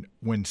 And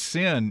when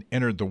sin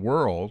entered the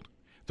world,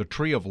 the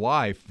tree of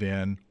life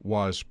then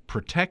was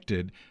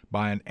protected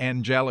by an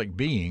angelic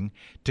being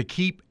to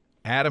keep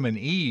Adam and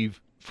Eve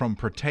from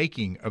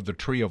partaking of the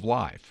tree of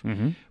life,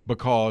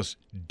 because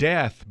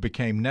death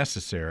became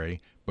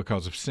necessary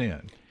because of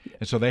sin.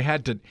 And so they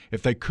had to,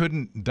 if they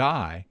couldn't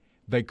die,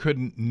 they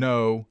couldn't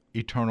know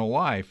eternal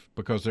life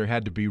because there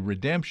had to be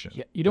redemption.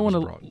 Yeah, you don't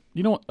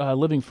want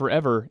living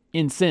forever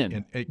in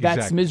sin. Exactly.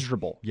 That's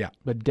miserable. Yeah.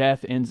 But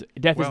death is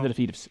the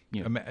defeat of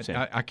sin.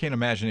 I can't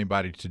imagine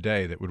anybody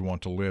today that would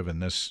want to live in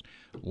this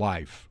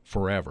life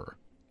forever.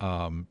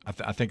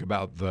 I think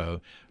about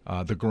the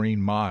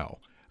Green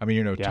Mile. I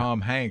mean,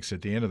 Tom Hanks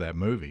at the end of that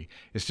movie,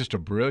 it's just a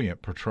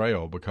brilliant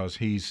portrayal because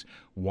he's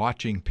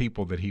watching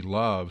people that he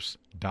loves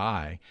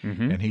die,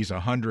 and he's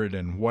 100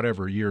 and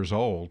whatever years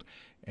old,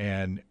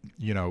 And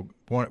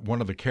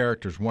one of the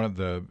characters, one of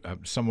the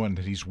someone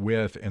that he's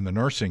with in the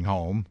nursing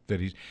home,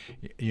 that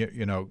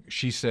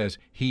she says,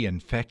 he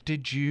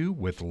infected you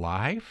with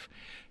life.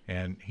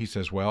 And he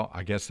says, well,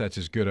 I guess that's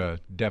as good a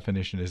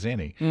definition as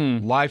any.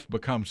 Life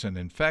becomes an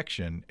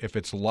infection if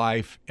it's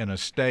life in a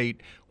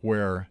state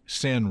where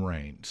sin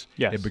reigns.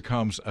 Yes. It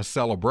becomes a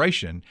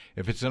celebration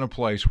if it's in a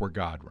place where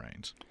God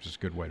reigns, which is a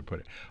good way to put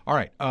it. All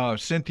right,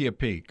 Cynthia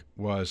Peak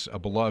was a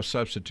beloved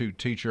substitute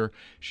teacher.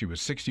 She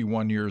was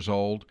 61 years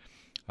old.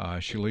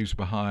 She leaves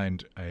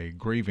behind a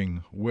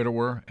grieving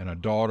widower and a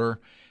daughter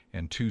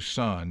and 2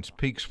 sons.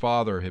 Peak's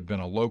father had been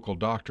a local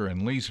doctor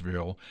in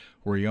Leesville,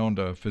 where he owned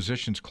a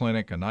physician's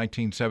clinic, a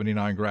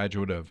 1979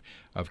 graduate of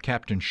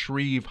Captain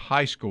Shreve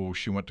High School.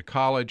 She went to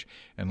college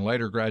and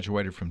later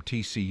graduated from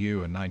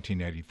TCU in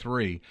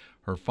 1983.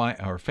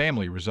 Her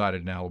family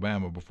resided in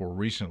Alabama before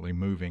recently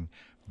moving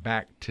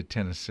back to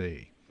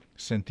Tennessee.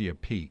 Cynthia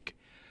Peak.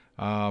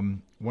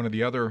 One of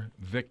the other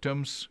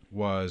victims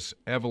was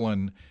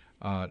Evelyn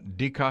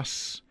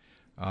Dicas.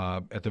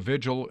 At the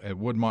vigil at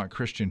Woodmont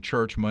Christian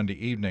Church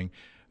Monday evening,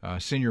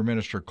 Senior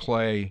Minister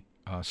Clay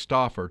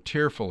Stauffer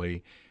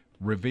tearfully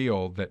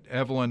revealed that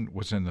Evelyn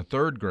was in the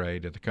 3rd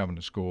grade at the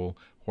Covenant School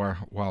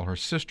while her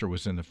sister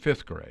was in the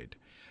 5th grade.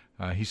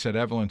 He said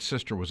Evelyn's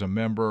sister was a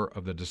member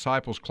of the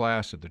disciples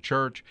class at the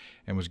church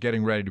and was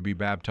getting ready to be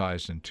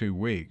baptized in 2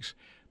 weeks.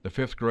 The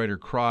 5th grader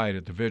cried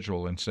at the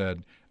vigil and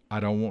said, "I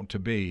don't want to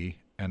be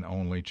an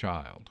only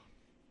child."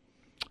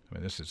 I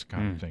mean, this is the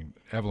kind of thing.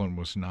 Evelyn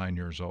was 9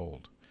 years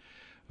old.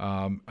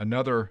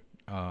 Another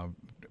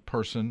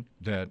person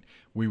that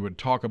we would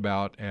talk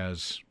about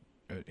as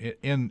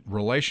in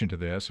relation to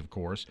this, of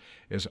course,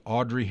 is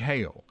Audrey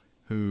Hale,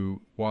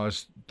 who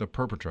was the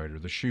perpetrator,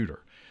 the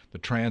shooter. The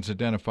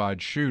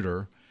trans-identified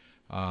shooter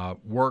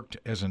worked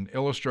as an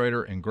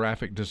illustrator and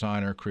graphic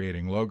designer,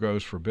 creating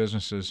logos for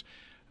businesses.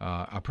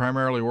 I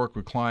primarily work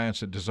with clients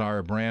that desire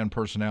a brand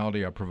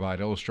personality. I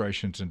provide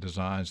illustrations and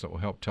designs that will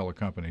help tell a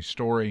company's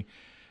story.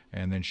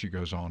 And then she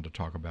goes on to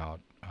talk about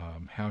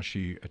how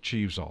she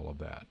achieves all of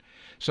that.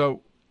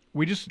 So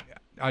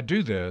I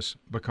do this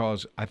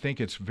because I think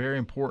it's very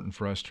important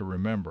for us to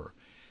remember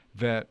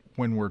that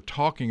when we're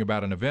talking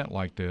about an event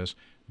like this,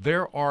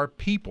 there are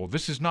people.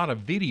 This is not a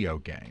video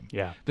game.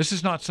 Yeah. This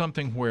is not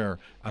something where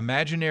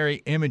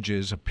imaginary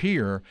images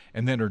appear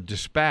and then are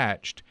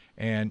dispatched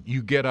and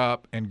you get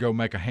up and go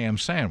make a ham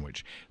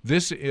sandwich.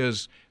 These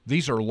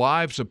are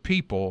lives of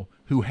people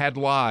who had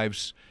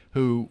lives,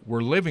 who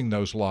were living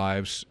those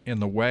lives in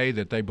the way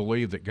that they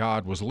believed that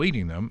God was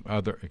leading them,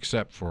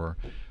 except for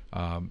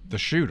the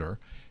shooter.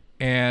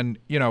 And,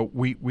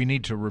 we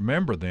need to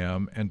remember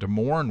them and to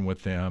mourn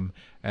with them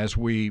as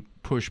we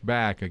push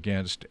back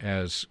against,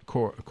 as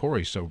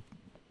Corey so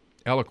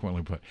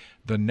eloquently put,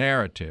 the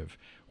narrative,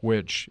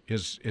 which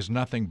is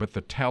nothing but the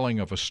telling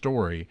of a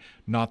story,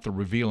 not the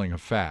revealing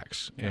of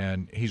facts. Yeah.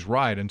 And he's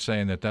right in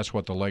saying that that's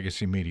what the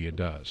legacy media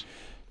does.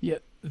 Yeah,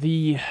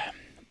 the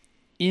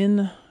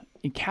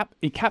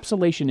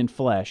encapsulation in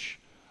flesh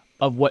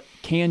of what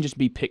can just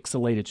be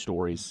pixelated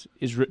stories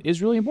is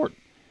really important,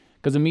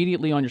 because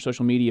immediately on your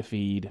social media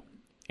feed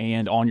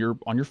and on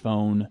your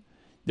phone,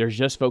 there's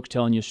just folks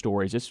telling you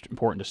stories. It's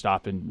important to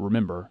stop and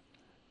remember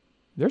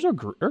there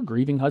are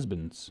grieving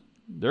husbands,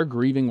 they're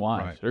grieving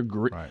wives,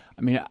 right. Right.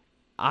 I mean,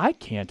 I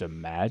can't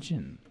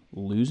imagine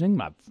losing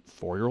my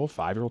 4-year-old,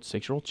 5-year-old,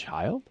 6-year-old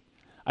child.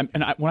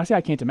 When I say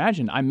I can't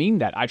imagine, I mean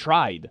that. I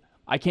tried.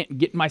 I can't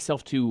get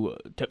myself to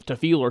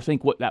feel or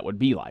think what that would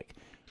be like.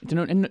 To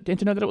know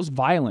that it was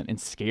violent and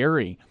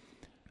scary.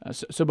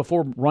 So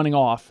before running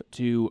off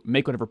to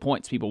make whatever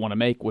points people want to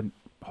make when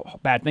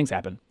bad things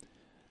happen,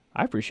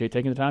 I appreciate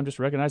taking the time just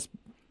to recognize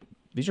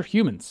these are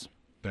humans.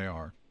 They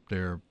are.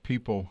 They're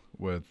people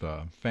with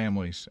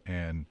families,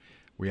 and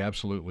we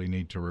absolutely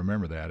need to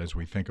remember that as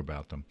we think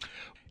about them.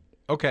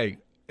 Okay,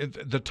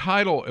 the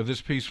title of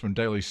this piece from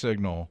Daily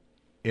Signal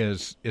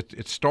is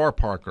it's Star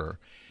Parker,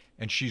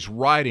 and she's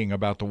writing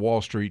about the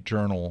Wall Street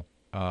Journal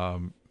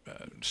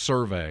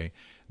survey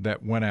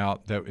that went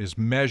out that is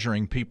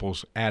measuring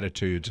people's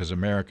attitudes as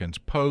Americans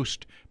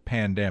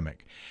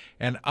post-pandemic.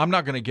 And I'm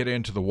not going to get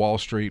into the Wall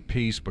Street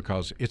piece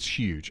because it's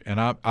huge, and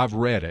I've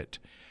read it,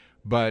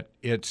 but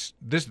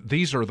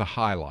these are the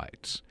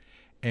highlights.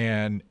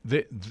 And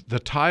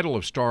the title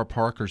of Star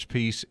Parker's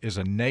piece is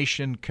A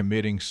Nation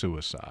Committing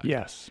Suicide.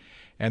 Yes.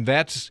 And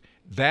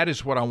that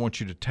is what I want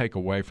you to take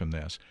away from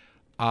this.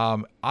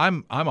 I'm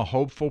a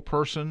hopeful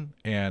person,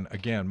 and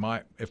again,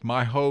 if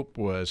my hope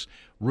was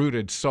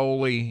rooted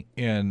solely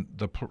in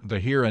the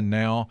here and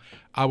now,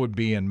 I would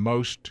be in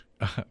most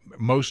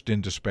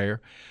in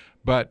despair.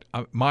 But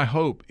my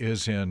hope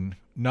is in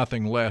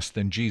nothing less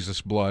than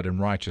Jesus' blood and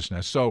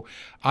righteousness. So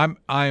I'm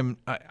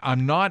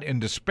not in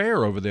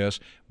despair over this,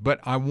 but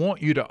I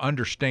want you to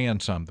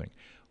understand something.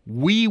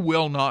 We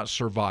will not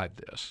survive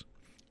this.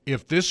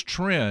 If this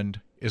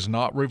trend is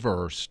not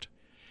reversed,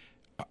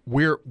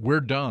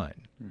 we're done.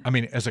 I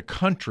mean, as a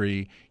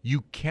country,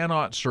 you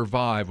cannot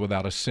survive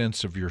without a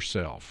sense of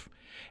yourself.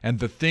 And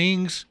the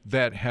things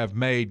that have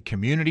made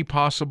community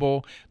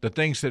possible, the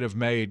things that have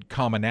made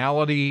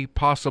commonality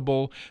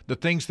possible, the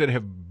things that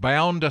have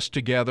bound us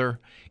together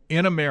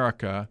in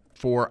America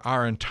for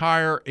our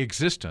entire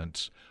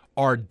existence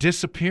are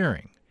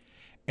disappearing.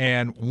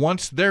 And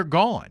once they're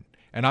gone,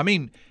 and I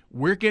mean,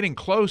 we're getting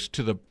close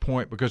to the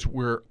point because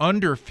we're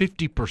under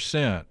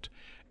 50%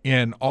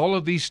 in all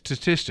of these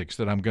statistics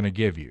that I'm going to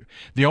give you.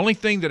 The only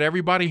thing that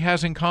everybody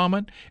has in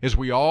common is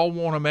we all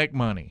want to make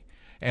money.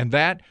 And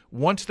that,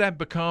 once that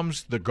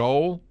becomes the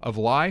goal of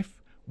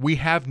life, we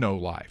have no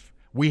life.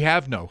 We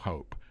have no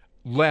hope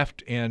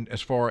left in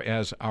as far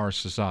as our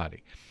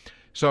society.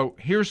 So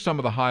here's some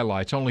of the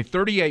highlights. Only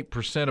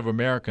 38% of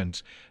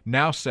Americans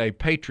now say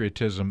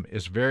patriotism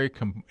is very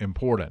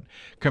important,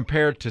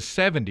 compared to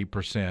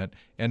 70%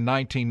 in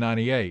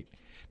 1998.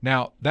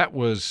 Now, that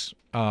was,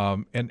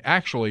 and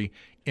actually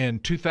in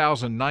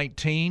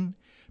 2019,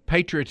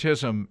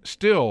 patriotism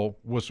still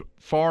was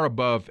far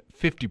above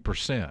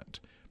 50%,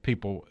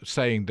 people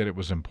saying that it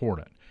was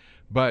important.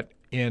 But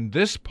in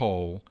this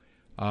poll,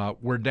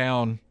 we're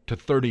down to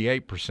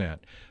 38%.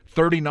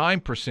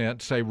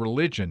 39% say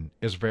religion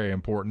is very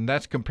important.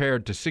 That's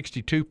compared to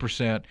 62%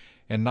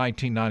 in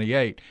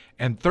 1998.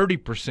 And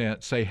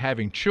 30% say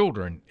having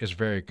children is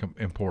very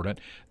important.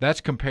 That's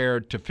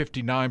compared to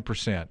 59%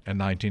 in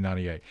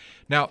 1998.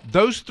 Now,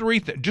 those three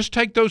just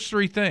take those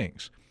three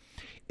things.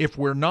 If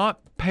we're not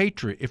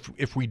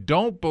if we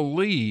don't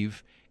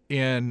believe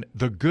in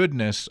the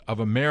goodness of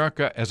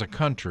America as a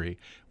country,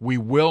 we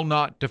will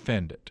not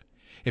defend it.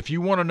 If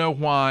you want to know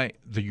why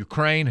the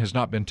Ukraine has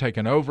not been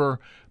taken over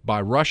by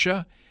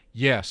Russia,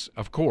 yes,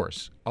 of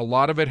course. A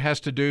lot of it has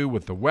to do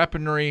with the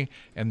weaponry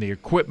and the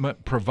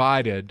equipment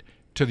provided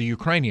to the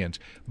Ukrainians.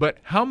 But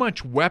how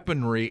much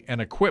weaponry and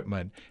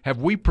equipment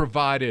have we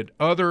provided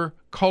other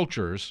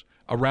cultures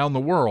around the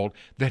world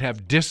that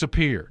have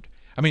disappeared?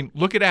 I mean,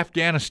 look at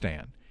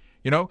Afghanistan.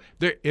 You know,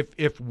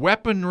 if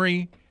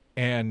weaponry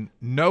and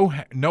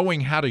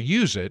knowing how to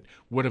use it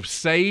would have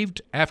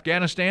saved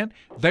Afghanistan,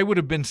 they would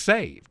have been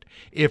saved.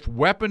 If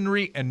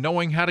weaponry and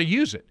knowing how to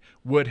use it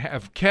would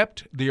have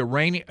kept the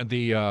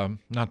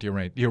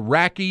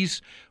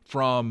Iraqis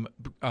from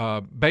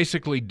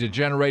basically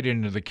degenerating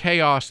into the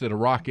chaos that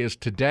Iraq is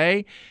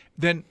today,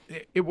 then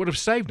it would have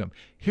saved them.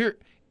 Here,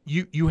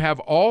 you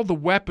have all the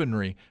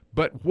weaponry,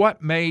 but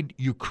what made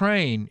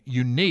Ukraine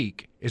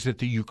unique is that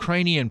the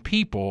Ukrainian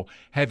people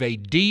have a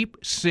deep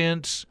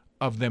sense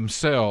of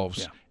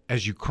themselves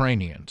as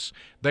Ukrainians.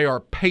 They are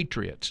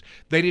patriots.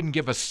 They didn't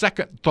give a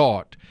second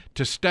thought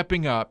to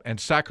stepping up and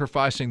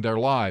sacrificing their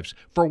lives.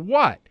 For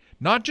what?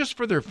 Not just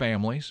for their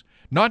families,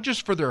 not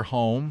just for their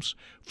homes,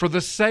 for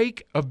the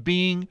sake of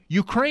being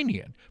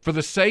Ukrainian, for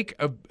the sake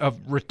of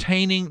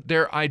retaining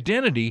their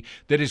identity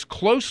that is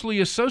closely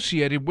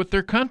associated with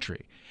their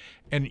country.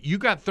 And you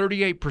got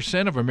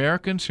 38% of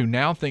Americans who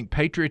now think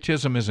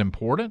patriotism is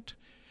important.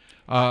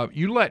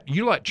 You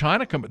let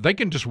China come, they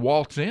can just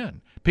waltz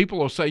in. People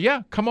will say,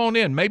 yeah, come on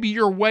in. Maybe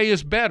your way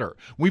is better.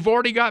 We've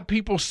already got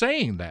people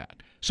saying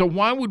that. So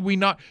why would we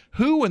not?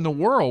 Who in the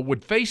world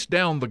would face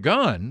down the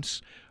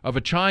guns of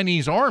a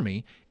Chinese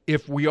army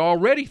if we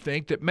already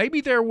think that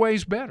maybe their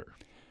way's better?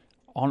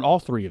 On all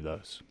three of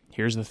those,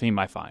 here's the theme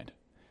I find.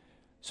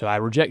 So I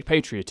reject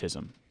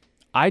patriotism.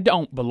 I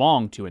don't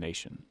belong to a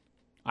nation.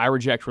 I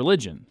reject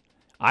religion.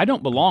 I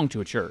don't belong to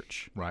a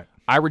church. Right.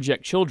 I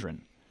reject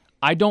children.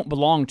 I don't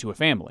belong to a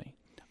family.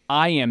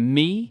 I am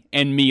me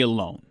and me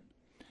alone.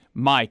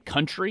 My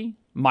country,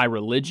 my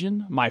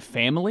religion, my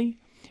family,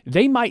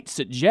 they might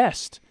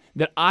suggest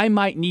that I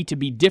might need to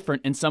be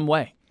different in some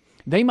way.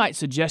 They might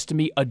suggest to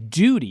me a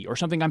duty or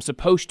something I'm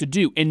supposed to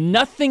do, and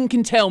nothing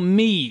can tell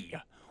me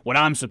what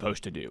I'm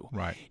supposed to do.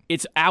 Right.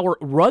 It's our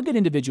rugged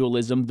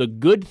individualism, the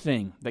good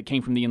thing that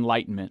came from the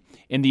Enlightenment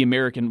in the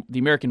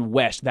American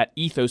West, that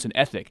ethos and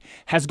ethic,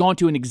 has gone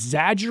to an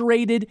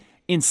exaggerated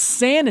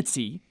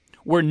insanity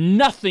where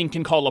nothing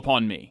can call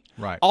upon me.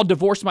 Right. I'll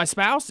divorce my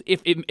spouse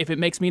if it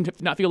makes me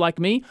not feel like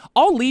me.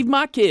 I'll leave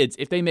my kids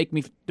if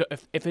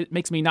it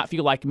makes me not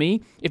feel like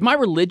me. If my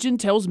religion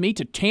tells me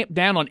to tamp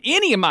down on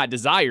any of my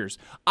desires,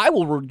 I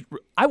will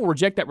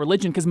reject that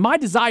religion because my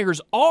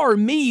desires are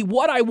me.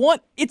 What I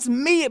want, it's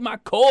me at my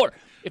core.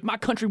 If my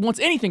country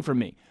wants anything from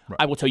me, right,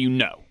 I will tell you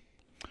no.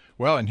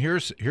 Well, and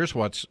here's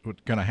what's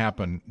going to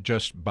happen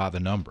just by the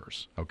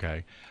numbers,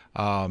 okay?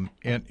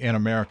 In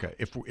America,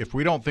 if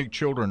we don't think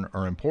children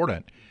are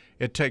important,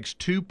 it takes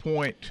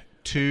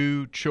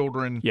 2.2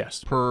 children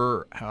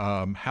per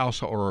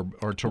household,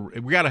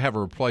 we got to have a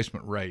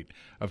replacement rate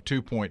of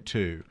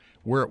 2.2.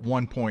 We're at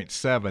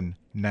 1.7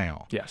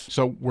 now. Yes.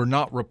 So we're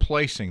not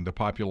replacing the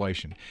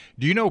population.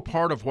 Do you know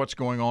part of what's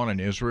going on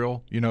in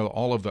Israel? You know,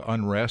 all of the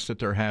unrest that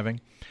they're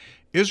having?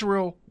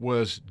 Israel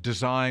was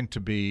designed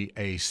to be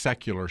a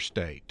secular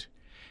state.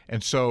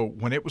 And so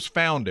when it was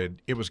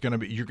founded, it was going to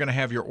be, you're going to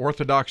have your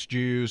Orthodox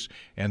Jews,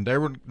 and they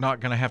were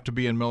not going to have to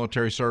be in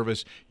military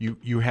service.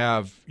 You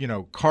have,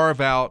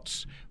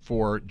 carve-outs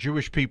for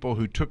Jewish people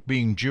who took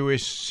being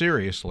Jewish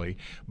seriously,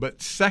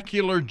 but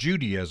secular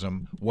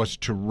Judaism was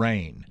to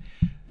reign.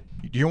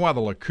 Do you know why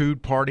the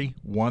Likud party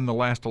won the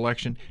last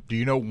election? Do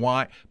you know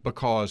why?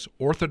 Because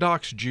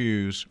Orthodox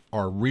Jews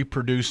are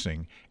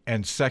reproducing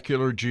and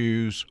secular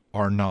Jews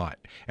are not.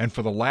 And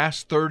for the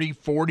last 30,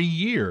 40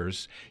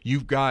 years,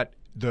 you've got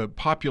the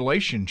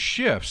population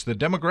shifts, the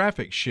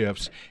demographic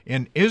shifts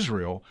in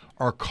Israel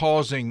are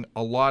causing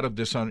a lot of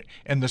this.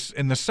 And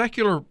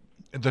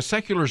the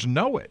seculars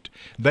know it.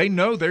 They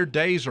know their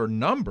days are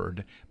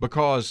numbered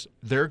because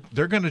they're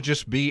going to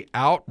just be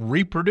out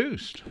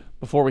reproduced.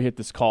 Before we hit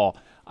this call,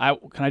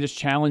 can I just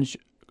challenge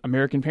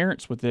American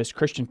parents with this,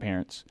 Christian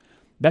parents?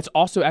 That's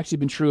also actually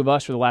been true of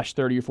us for the last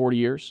 30 or 40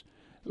 years.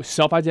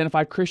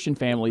 Self-identified Christian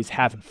families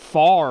have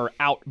far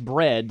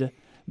outbred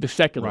the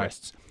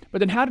secularists. Right. But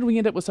then how did we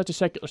end up with such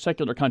a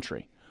secular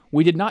country?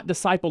 We did not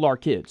disciple our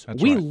kids.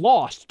 We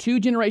lost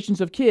 2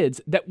 generations of kids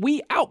that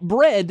we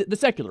outbred the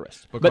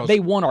secularists, but they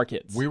won our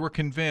kids. We were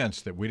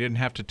convinced that we didn't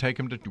have to take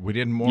them to. We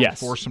didn't want to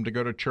force them to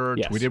go to church.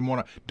 Yes. We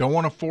don't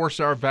want to force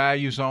our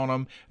values on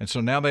them, and so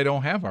now they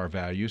don't have our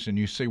values. And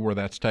you see where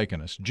that's taken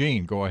us.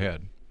 Gene, go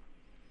ahead.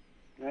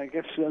 I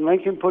guess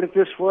Lincoln put it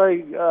this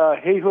way: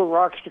 "He who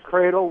rocks the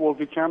cradle will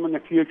determine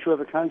the future of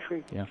the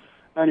country." Yeah.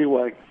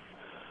 Anyway.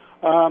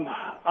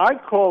 I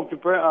called to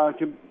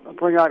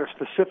bring out a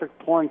specific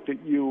point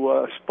that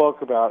you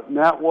spoke about, and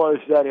that was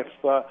that if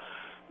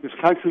this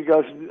country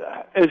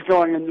is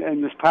going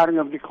in this pattern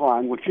of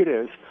decline, which it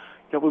is,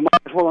 that we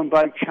might as well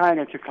invite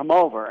China to come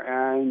over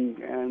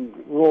and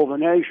rule the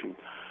nation.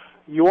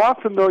 You are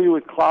familiar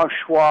with Klaus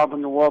Schwab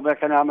and the World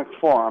Economic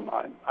Forum,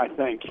 I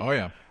think. Oh,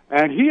 yeah.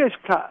 And he is,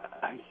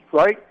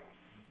 right?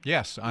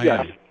 Yes, I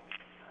am.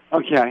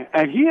 Okay,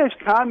 and he has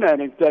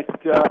commented that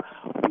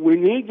we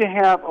need to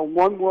have a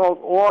one world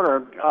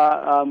order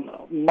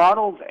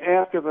modeled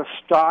after the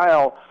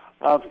style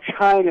of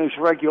China's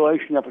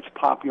regulation of its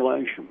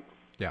population.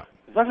 Yeah.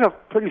 That's a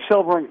pretty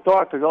sobering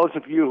thought to those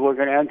of you who are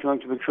going to enter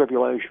into the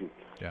tribulation.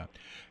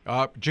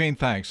 Yeah. Gene,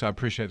 thanks. I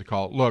appreciate the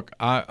call. Look,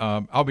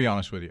 I'll be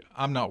honest with you.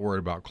 I'm not worried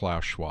about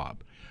Klaus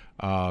Schwab.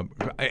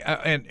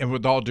 And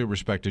with all due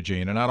respect to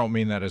Gene, and I don't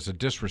mean that as a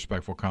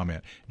disrespectful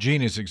comment,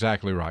 Gene is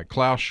exactly right.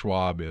 Klaus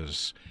Schwab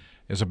is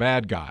a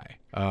bad guy.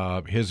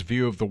 His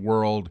view of the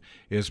world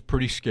is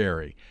pretty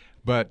scary.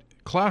 But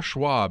Klaus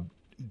Schwab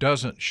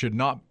should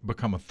not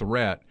become a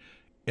threat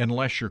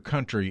unless your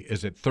country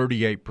is at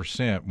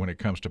 38% when it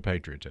comes to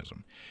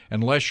patriotism,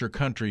 unless your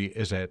country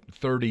is at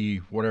 30,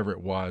 whatever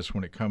it was,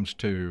 when it comes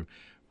to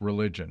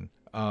religion.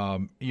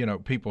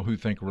 People who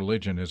think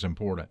religion is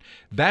important.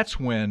 That's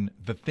when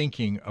the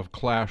thinking of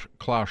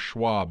Klaus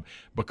Schwab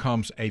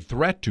becomes a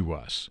threat to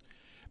us,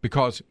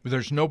 because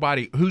there's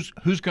nobody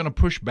who's going to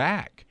push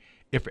back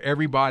if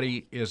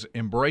everybody is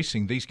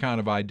embracing these kind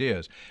of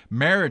ideas.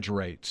 Marriage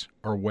rates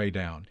are way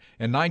down.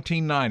 In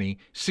 1990,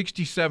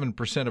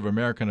 67% of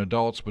American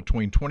adults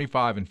between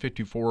 25 and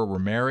 54 were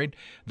married.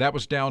 That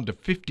was down to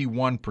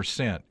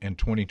 51% in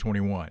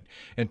 2021.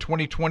 In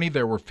 2020,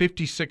 there were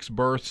 56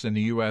 births in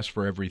the U.S.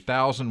 for every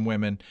 1,000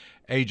 women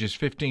ages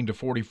 15 to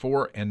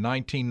 44. In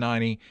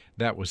 1990,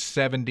 that was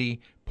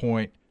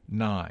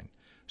 70.9.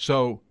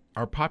 So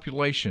our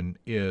population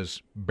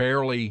is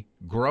barely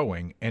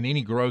growing, and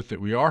any growth that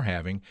we are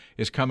having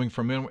is coming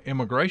from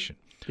immigration.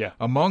 Yeah.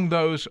 Among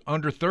those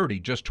under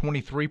 30, just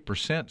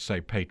 23% say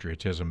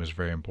patriotism is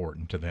very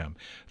important to them.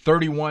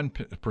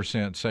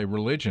 31% say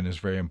religion is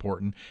very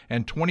important,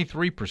 and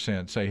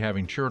 23% say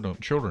having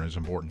children is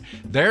important.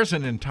 There's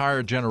an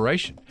entire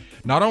generation,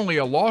 not only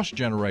a lost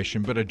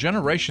generation, but a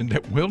generation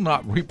that will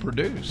not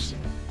reproduce.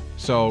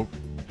 So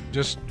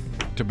just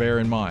to bear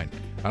in mind.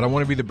 I don't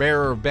want to be the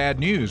bearer of bad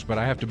news, but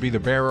I have to be the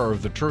bearer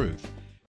of the truth.